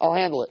Gehenna. I'll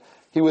handle it.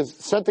 He was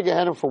sent to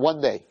Gehenna for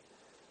 1 day.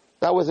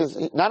 That was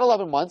not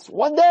 11 months.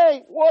 1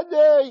 day! 1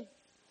 day!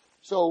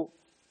 So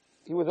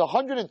he was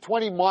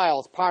 120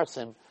 miles,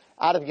 parsim,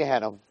 out of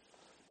Gehenna.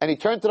 And he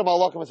turned to the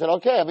Malachim and said,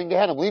 okay, I'm in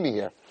Gehenna, leave me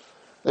here.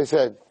 They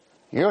said,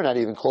 you're not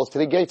even close to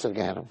the gates of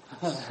Gehenna.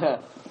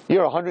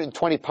 You're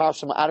 120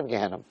 parsim out of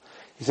Gehenna.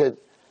 He said,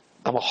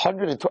 I'm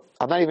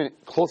not even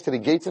close to the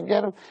gates of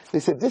Gehenna.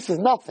 They said, this is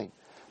nothing.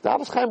 The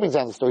Abbas Chaim brings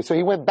down the story. So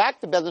he went back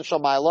to Bezdin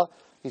Shamayla.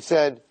 He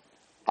said,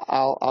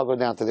 I'll go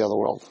down to the other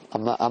world.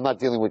 I'm not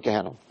dealing with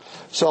Gehenna.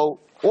 So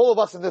all of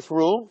us in this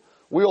room,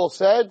 we all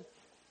said,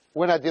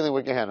 we're not dealing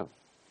with Gehenna.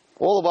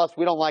 All of us,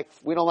 we don't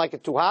like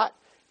it too hot,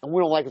 and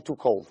we don't like it too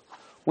cold.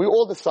 We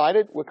all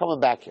decided we're coming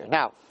back here.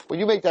 Now, when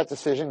you make that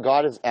decision,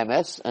 God is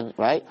MS, and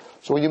right?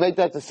 So when you make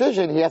that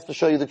decision, He has to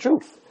show you the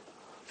truth.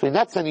 So He's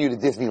not sending you to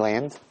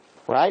Disneyland,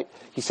 right?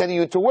 He's sending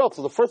you into the world.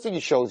 So the first thing He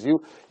shows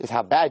you is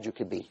how bad you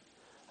could be.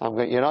 You're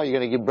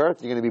going to give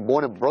birth, you're going to be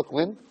born in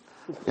Brooklyn,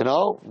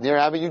 near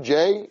Avenue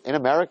J in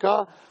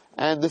America,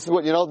 and this is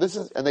what,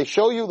 and they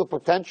show you the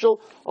potential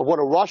of what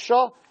a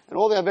Russia and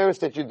all the Averis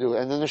that you do.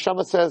 And then the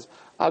Neshama says,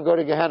 I'll go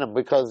to Gehenna,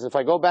 because if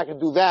I go back and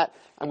do that,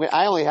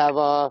 I only have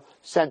a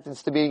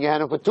sentence to be in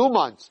Gehenna for 2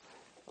 months.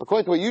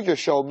 According to what you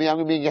just showed me, I'm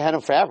going to be in Gehenna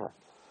forever.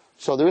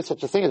 So there is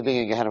such a thing as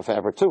being in Gehenna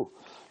forever too.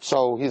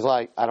 So he's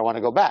like, I don't want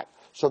to go back.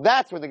 So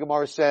that's when the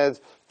Gemara says,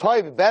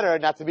 Toiv, better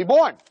not to be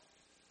born.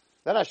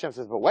 Then Hashem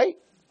says, but wait,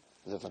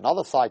 there's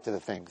another side to the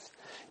things.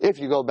 If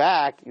you go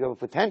back, you have a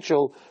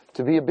potential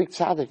to be a big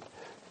tzaddik,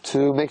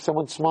 to make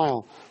someone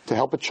smile, to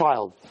help a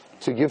child,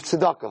 to give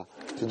tzedakah,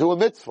 to do a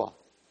mitzvah.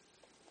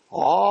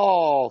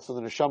 Oh, so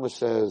the neshama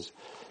says,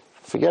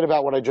 forget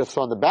about what I just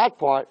saw in the bad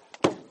part.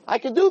 I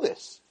can do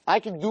this. I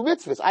can do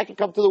mitzvahs. I can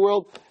come to the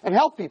world and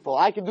help people.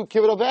 I can do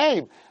kibbut of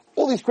aim.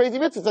 All these crazy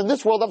mitzvahs. In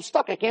this world, I'm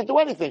stuck. I can't do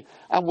anything.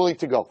 I'm willing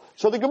to go.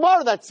 So the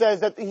Gemara that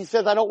says that he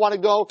says, I don't want to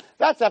go,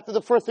 that's after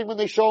the first thing when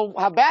they show him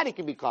how bad he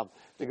can become.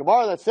 The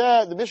Gemara that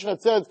said, the mission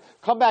that says,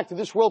 come back to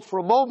this world for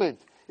a moment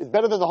is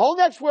better than the whole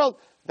next world.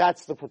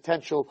 That's the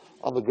potential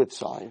on the good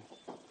side.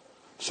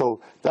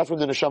 So that's when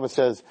the neshama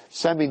says,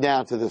 send me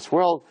down to this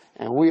world,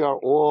 and we are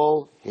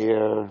all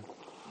here.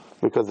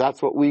 Because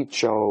that's what we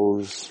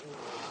chose.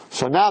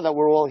 So now that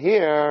we're all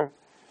here,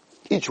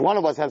 each one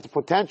of us has the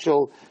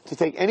potential to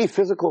take any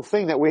physical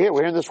thing that we're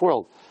here in this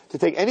world, to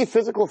take any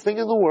physical thing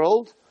in the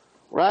world,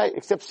 right,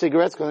 except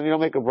cigarettes, because then you don't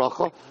make a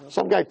bracha.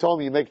 Some guy told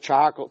me you make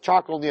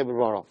charcoal near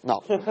Bavara.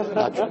 No,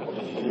 not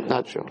true.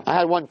 Not true. I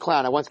had one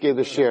clown, I once gave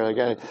this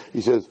share,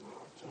 he says,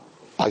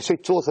 I say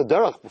Tulas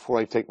HaDerech before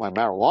I take my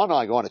marijuana.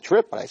 I go on a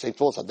trip, but I say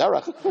Tulas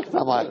HaDerech.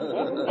 I'm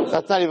like,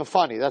 that's not even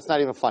funny. That's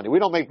not even funny. We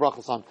don't make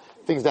brachas on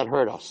things that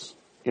hurt us.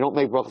 You don't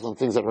make brachas on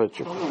things that hurt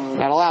you. You're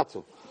not allowed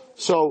to.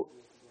 So,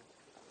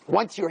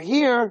 once you're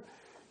here,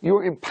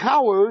 you're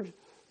empowered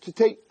to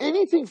take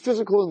anything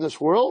physical in this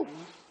world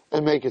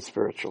and make it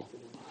spiritual.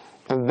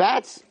 And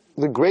that's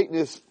the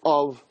greatness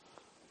of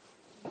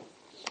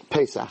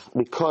Pesach,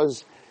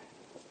 because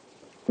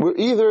we're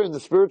either in the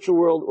spiritual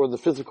world or in the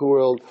physical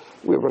world.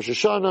 We have Rosh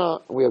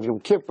Hashanah, we have Yom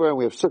Kippur, and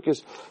we have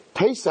Sukkot.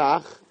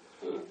 Pesach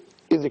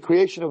is the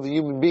creation of the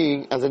human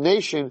being as a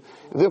nation,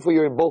 and therefore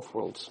you're in both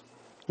worlds.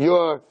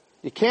 You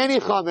can't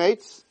eat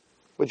chametz,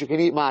 but you can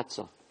eat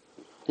matzah.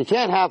 You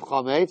can't have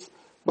chametz,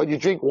 but you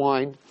drink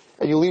wine,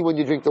 and you leave when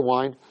you drink the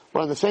wine.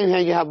 But on the same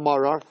hand, you have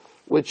marar,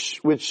 which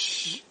we're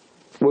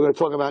going to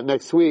talk about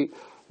next week.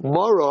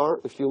 Marar,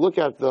 if you look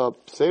at the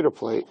Seder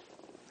plate,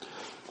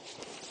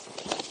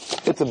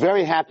 it's a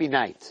very happy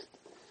night.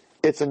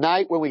 It's a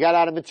night when we got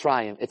out of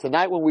Mitzrayim. It's a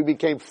night when we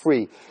became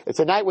free. It's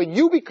a night when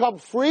you become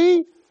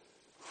free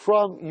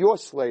from your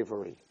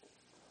slavery.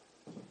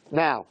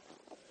 Now,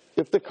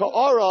 if the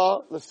Ka'ara,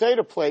 the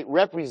Seder plate,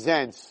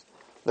 represents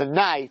the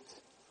night,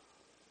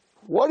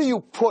 what do you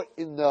put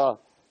in the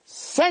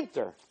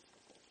center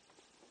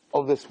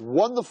of this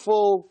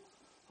wonderful,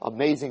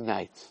 amazing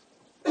night?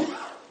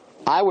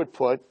 I would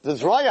put the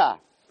Zroya,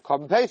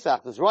 Korban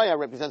Pesach. The Zroya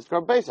represents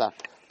Korban Pesach.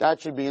 That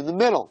should be in the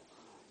middle.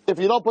 If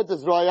you don't put the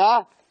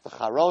Zroya, the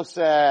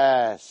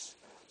Charoses,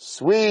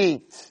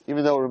 sweet,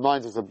 even though it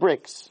reminds us of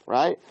bricks,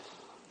 right?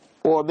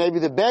 Or maybe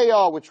the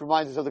Beya, which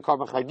reminds us of the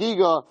Korban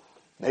Chagiga,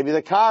 maybe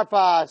the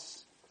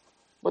Karpas.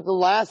 But the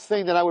last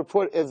thing that I would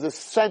put is the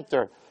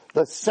center.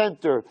 The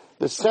center.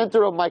 The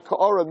center of my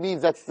Ka'ora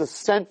means that's the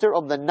center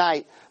of the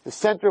night. The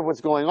center of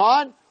what's going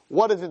on.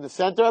 What is in the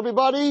center,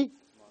 everybody?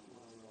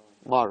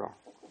 Marar.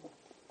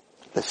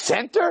 The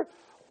center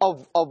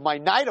of my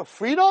night of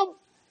freedom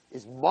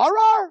is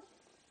Marar?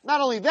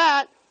 not only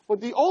that,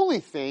 but the only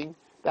thing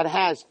that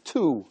has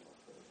two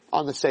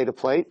on the Seder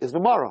plate is the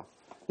maror.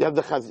 You have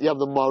the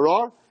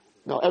maror.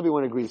 No,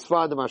 everyone agrees.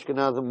 Sfardim,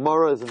 Ashkenazim,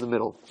 maror is in the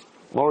middle.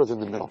 Maror is in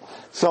the middle.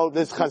 So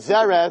this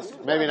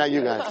chazeres, maybe not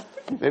you guys.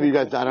 Maybe you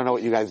guys, I don't know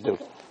what you guys do.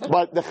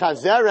 But the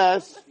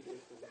chazeres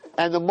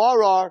and the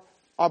maror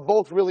are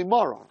both really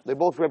maror. They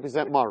both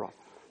represent maror.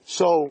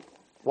 So,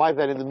 why is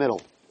that in the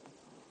middle?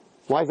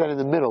 Why is that in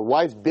the middle?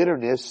 Why is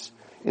bitterness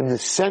in the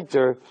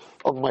center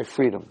of my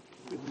freedom?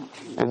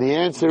 And the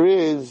answer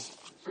is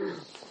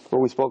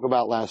what we spoke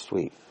about last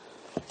week.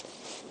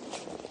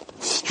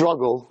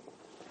 Struggle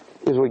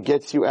is what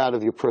gets you out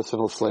of your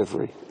personal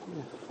slavery.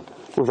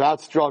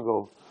 Without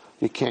struggle,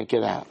 you can't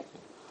get out.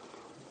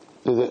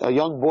 There's a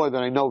young boy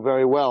that I know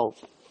very well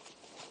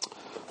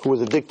who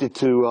was addicted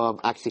to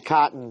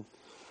Oxycontin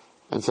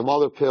and some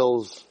other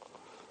pills.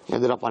 He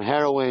ended up on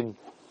heroin.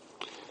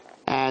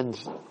 And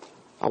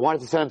I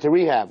wanted to send him to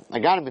rehab. I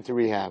got him into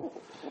rehab.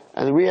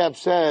 And the rehab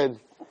said,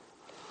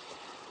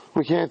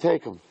 we can't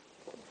take him.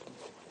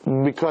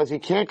 Because he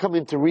can't come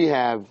into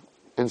rehab,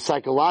 and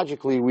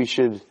psychologically we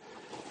should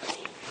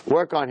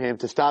work on him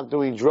to stop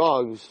doing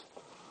drugs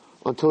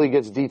until he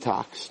gets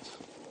detoxed.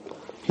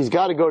 He's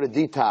got to go to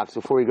detox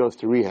before he goes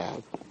to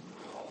rehab.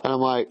 And I'm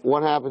like,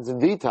 what happens in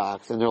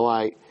detox? And they're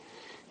like,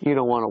 you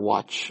don't want to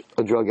watch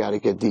a drug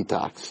addict get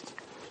detoxed.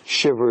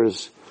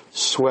 Shivers,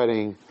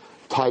 sweating,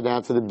 tied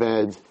down to the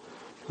bed.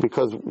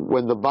 Because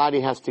when the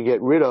body has to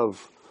get rid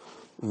of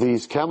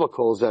these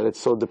chemicals that it's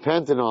so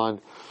dependent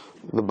on,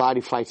 the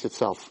body fights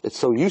itself. It's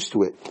so used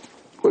to it.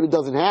 What it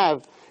doesn't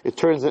have, it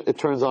turns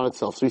on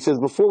itself. So he says,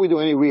 before we do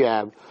any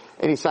rehab,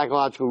 any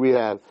psychological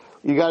rehab,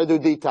 you got to do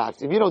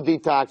detox. If you don't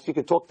detox, you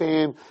can talk to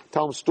him,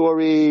 tell him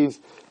stories,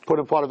 put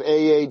him part of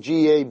AA,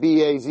 GA,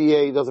 BA,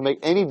 ZA. It doesn't make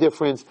any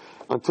difference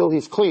until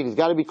he's clean. He's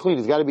got to be clean.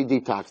 He's got to be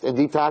detoxed. And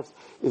detox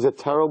is a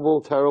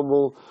terrible,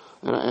 terrible.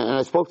 And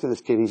I spoke to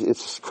this kid.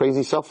 It's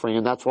crazy suffering,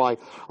 and that's why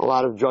a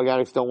lot of drug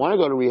addicts don't want to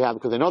go to rehab,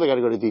 because they know they got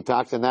to go to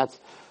detox, and that's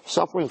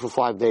suffering for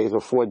 5 days or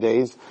 4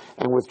 days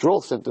and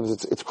withdrawal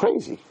symptoms. It's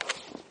crazy.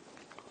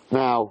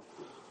 Now,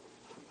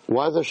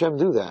 why does Hashem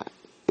do that?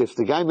 If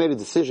the guy made a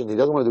decision, he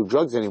doesn't want to do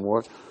drugs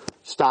anymore,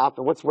 stop,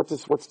 and what's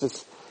this,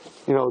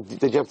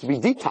 did you have to be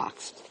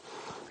detoxed?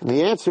 And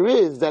the answer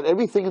is that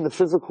everything in the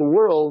physical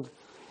world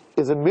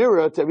is a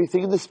mirror to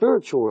everything in the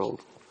spiritual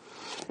world.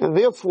 And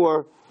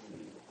therefore,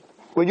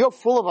 when you're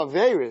full of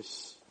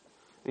averis,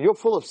 and you're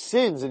full of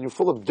sins, and you're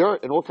full of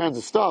dirt and all kinds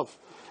of stuff,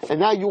 and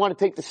now you want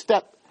to take the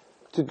step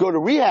to go to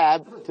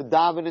rehab, to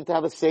daven and to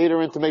have a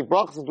seder and to make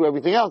brachas and do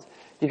everything else,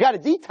 you got to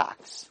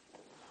detox.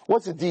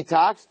 What's a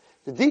detox?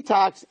 The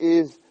detox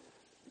is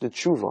the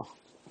tshuva,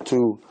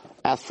 to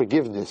ask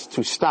forgiveness,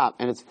 to stop.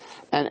 And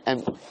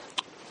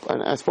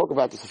I spoke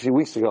about this a few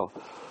weeks ago.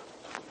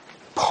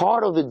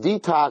 Part of the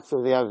detox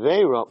of the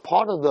avera,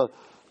 part of the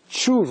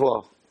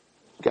tshuva,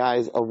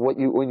 guys, of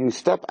when you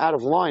step out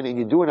of line and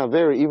you do an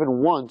avera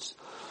even once,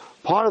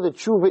 part of the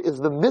tshuva is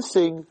the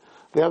missing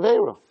the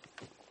avera.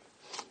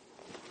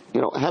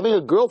 Having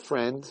a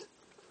girlfriend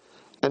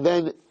and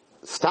then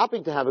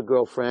stopping to have a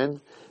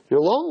girlfriend,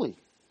 you're lonely.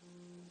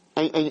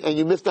 And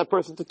you miss that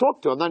person to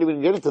talk to. I'm not even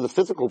going to get into the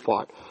physical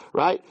part,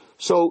 right?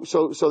 So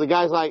the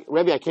guy's like,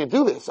 Rebbe, I can't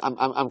do this.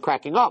 I'm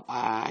cracking up.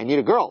 I need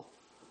a girl.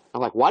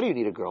 I'm like, why do you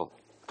need a girl?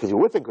 Because you're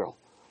with a girl.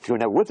 If you were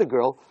never with a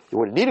girl, you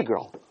wouldn't need a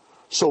girl.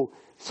 So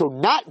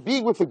not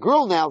being with a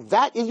girl now,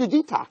 that is your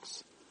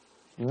detox.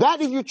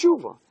 That is your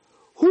tshuva.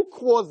 Who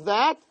caused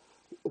that?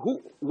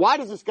 Why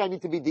does this guy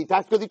need to be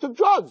detoxed? Because he took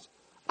drugs.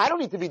 I don't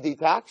need to be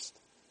detoxed.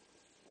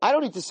 I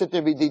don't need to sit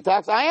there and be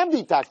detoxed. I am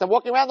detoxed. I'm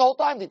walking around the whole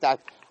time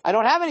detoxed. I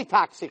don't have any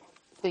toxic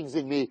things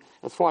in me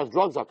as far as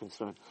drugs are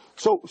concerned.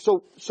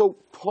 So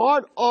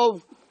part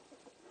of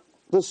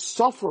the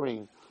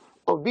suffering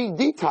of being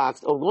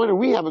detoxed, of going to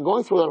rehab and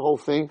going through that whole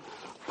thing,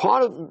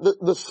 part of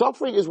the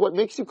suffering is what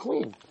makes you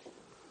clean.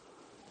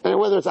 And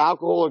whether it's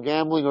alcohol or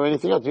gambling or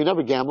anything else, you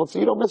never gambled, so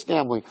you don't miss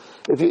gambling.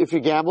 If you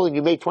gamble and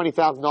you make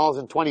 $20,000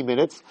 in 20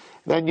 minutes,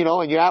 then,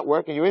 and you're at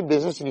work and you're in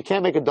business and you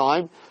can't make a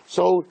dime,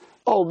 so,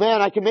 oh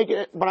man, I can make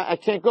it, but I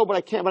can't go,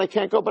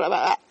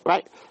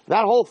 right?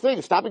 That whole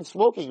thing, stopping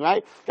smoking,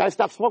 right? Guys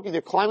stop smoking,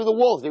 they're climbing the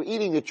walls, they're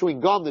eating, they're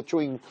chewing gum, they're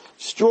chewing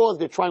straws,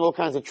 they're trying all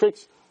kinds of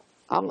tricks.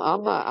 I'm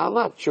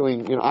not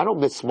chewing, I don't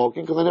miss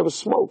smoking because I never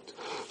smoked.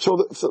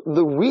 So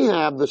the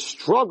rehab, the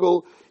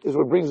struggle is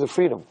what brings the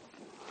freedom.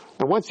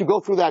 And once you go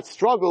through that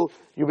struggle,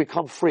 you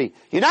become free.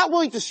 You're not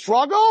willing to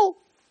struggle?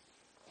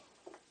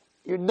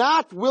 You're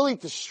not willing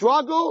to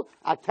struggle?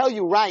 I tell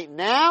you right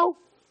now,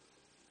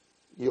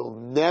 you'll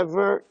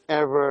never,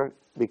 ever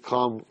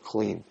become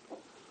clean.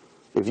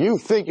 If you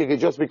think you can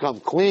just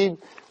become clean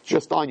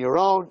just on your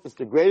own, it's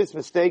the greatest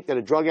mistake that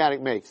a drug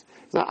addict makes.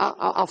 Now,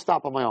 I'll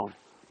stop on my own.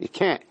 You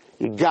can't.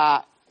 You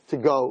got to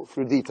go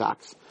through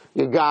detox.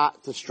 You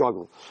got to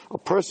struggle. A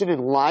person in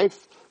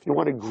life, if you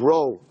want to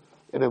grow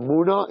in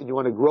emunah and you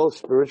want to grow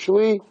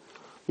spiritually,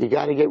 you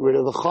got to get rid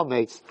of the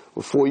chametz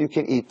before you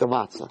can eat the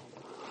matzah.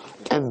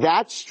 And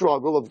that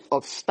struggle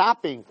of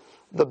stopping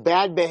the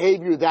bad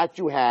behavior that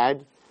you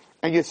had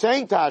and you're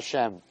saying to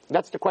Hashem,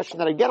 that's the question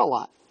that I get a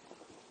lot.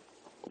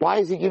 Why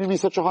is He giving me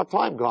such a hard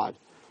time, God?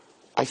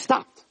 I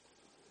stopped.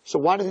 So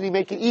why doesn't He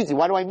make it easy?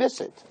 Why do I miss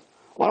it?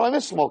 Why do I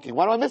miss smoking?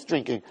 Why do I miss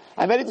drinking?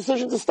 I made a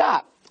decision to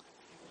stop.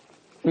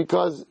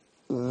 Because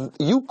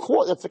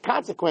that's a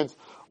consequence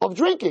of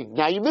drinking.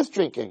 Now you miss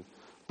drinking.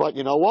 But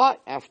you know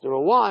what? After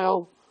a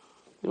while,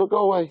 it'll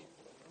go away.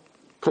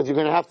 Because you're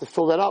going to have to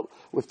fill that up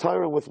with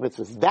Torah and with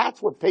mitzvahs.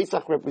 That's what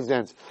Pesach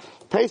represents.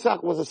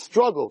 Pesach was a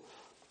struggle.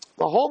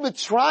 The whole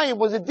Mitzrayim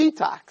was a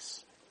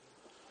detox.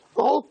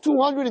 The whole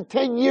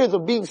 210 years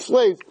of being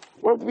slaves,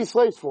 what do we have to be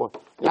slaves for?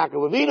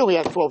 Yaakov Avinu, we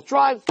have 12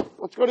 tribes,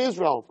 let's go to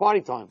Israel,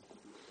 party time.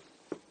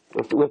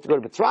 We have to go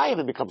to Mitzrayim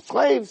and become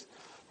slaves,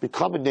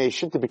 become a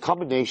nation. To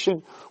become a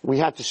nation, we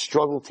had to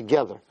struggle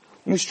together.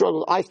 You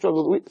struggled, I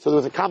struggled, so there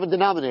was a common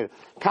denominator.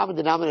 Common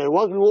denominator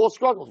was we were all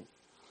struggling.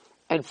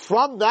 And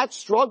from that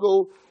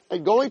struggle,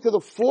 and going to the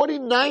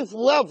 49th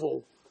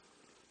level,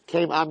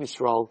 came Am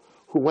Yisrael,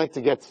 who went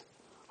to get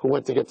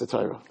the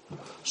Torah.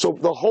 So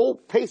the whole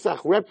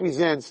Pesach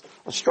represents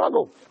a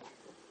struggle.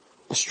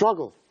 A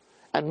struggle.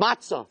 And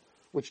matzah,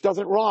 which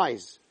doesn't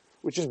rise,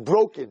 which is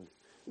broken,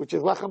 which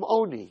is lechem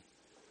oni.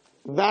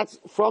 That's,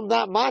 from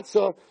that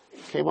matzah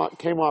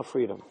came our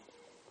freedom.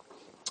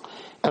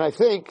 And I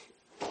think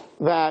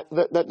that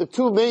the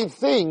two main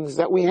things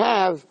that we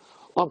have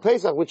on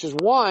Pesach, which is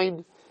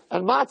wine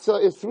and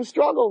matzah, is through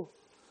struggle.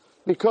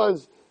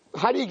 Because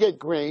how do you get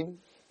grain?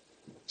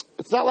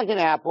 It's not like an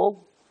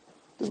apple.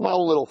 This is my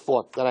own little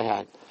thought that I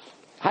had.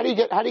 How do you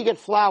get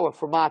flour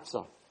for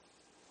matzah?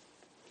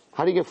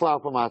 How do you get flour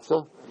for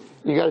matzah?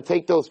 You got to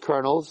take those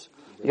kernels.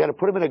 You got to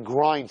put them in a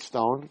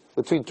grindstone,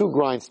 between two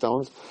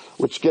grindstones,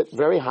 which get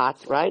very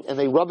hot, right? And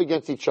they rub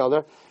against each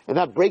other, and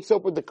that breaks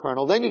open the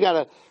kernel. Then you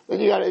gotta,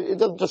 it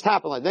doesn't just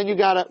happen like,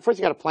 first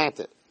you gotta plant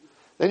it.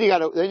 Then you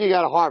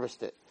gotta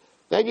harvest it.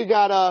 Then you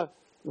gotta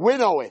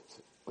winnow it.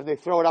 When they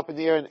throw it up in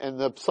the air and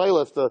the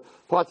psilus, the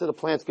parts of the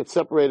plants get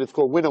separated, it's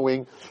called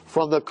winnowing,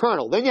 from the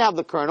kernel. Then you have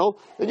the kernel,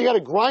 then you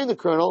gotta grind the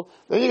kernel,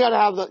 then you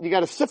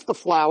gotta sift the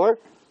flour,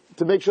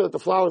 to make sure that the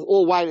flour is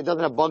all white, it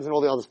doesn't have bugs and all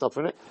the other stuff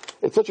in it.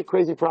 It's such a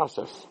crazy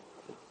process.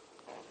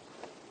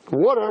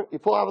 Water, you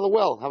pull out of the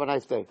well, have a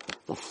nice day.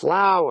 The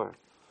flour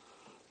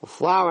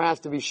has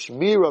to be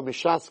shmira,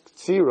 mishas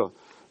ktsira,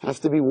 has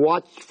to be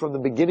watched from the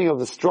beginning of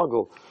the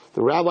struggle.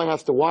 The rabbi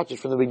has to watch it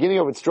from the beginning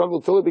of its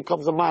struggle till it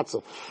becomes a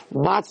matzah.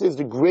 Matzah is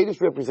the greatest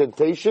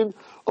representation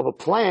of a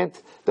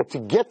plant that to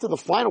get to the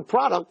final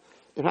product,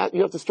 you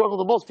have to struggle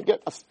the most to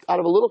get out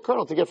of a little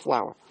kernel to get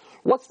flour.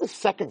 What's the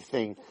second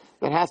thing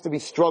that has to be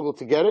struggled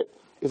to get it?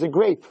 Is a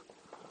grape.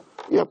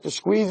 You have to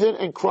squeeze it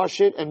and crush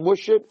it and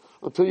mush it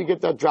until you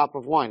get that drop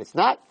of wine. It's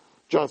not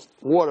just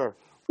water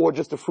or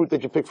just the fruit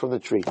that you pick from the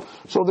tree.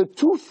 So the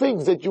two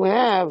things that you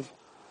have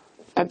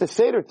at the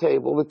Seder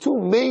table, the two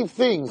main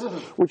things,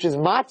 which is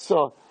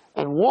matzah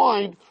and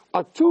wine,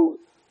 are two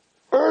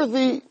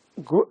earthy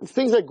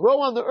things that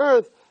grow on the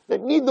earth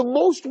that need the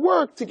most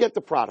work to get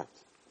the product.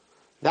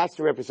 That's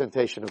the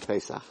representation of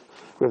Pesach.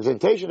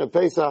 Representation of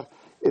Pesach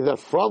is that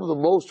from the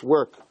most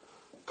work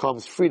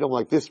comes freedom,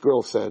 like this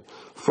girl said.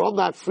 From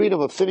that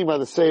freedom of sitting by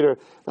the Seder,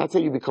 that's how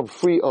you become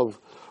free of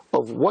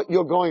what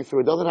you're going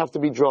through. It doesn't have to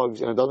be drugs,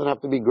 and it doesn't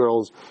have to be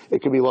girls.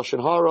 It could be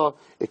lashon hara,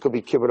 it could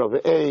be kibbut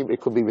of aim, it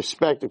could be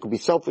respect, it could be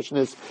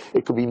selfishness,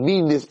 it could be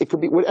meanness, it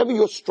could be whatever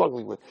you're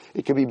struggling with.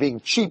 It could be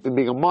being cheap and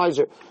being a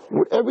miser.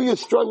 Whatever you're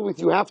struggling with,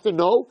 you have to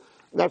know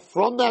that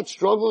from that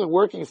struggle and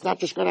working, it's not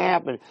just going to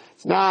happen.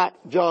 It's not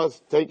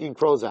just taking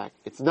Prozac.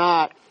 It's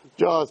not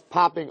just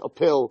popping a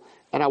pill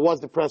and I was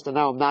depressed and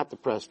now I'm not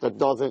depressed. That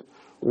doesn't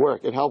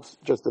work. It helps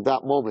just at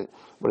that moment,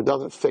 but it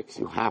doesn't fix.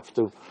 You have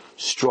to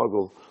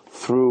struggle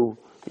through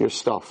your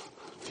stuff.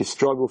 If you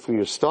struggle through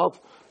your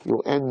stuff,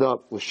 you'll end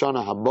up with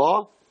Shana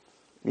Haba,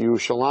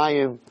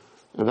 Yerushalayim,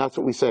 and that's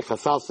what we say,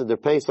 Chasal Seder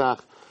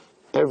Pesach.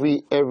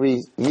 Every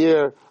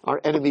year, our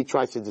enemy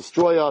tries to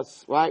destroy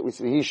us, right? We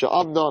say, Hisha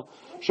Abna,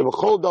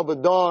 Shebachol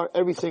Davadar,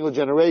 every single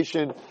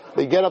generation,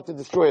 they get up to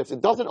destroy us.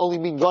 It doesn't only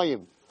mean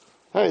Goyim.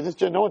 Hey,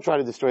 no one tried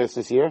to destroy us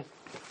this year.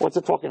 What's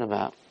it talking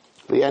about?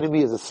 The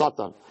enemy is a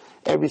Satan.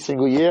 Every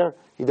single year,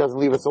 he doesn't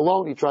leave us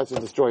alone, he tries to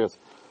destroy us.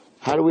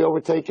 How do we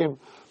overtake him?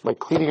 By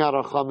cleaning out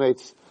our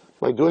chametz,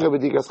 by doing a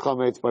bedikas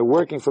chametz, by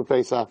working for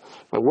Pesach,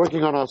 by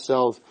working on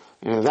ourselves,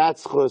 and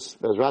that's chus,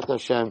 Bezrat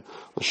Hashem,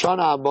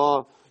 L'shana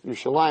haba,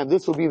 Yerushalayim.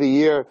 This will be the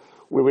year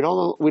where we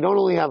don't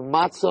only have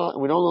matzah,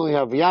 and we don't only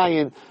have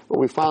yayin, but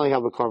we finally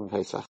have a Korban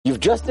Pesach. You've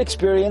just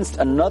experienced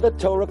another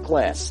Torah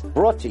class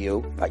brought to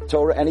you by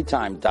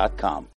TorahAnytime.com.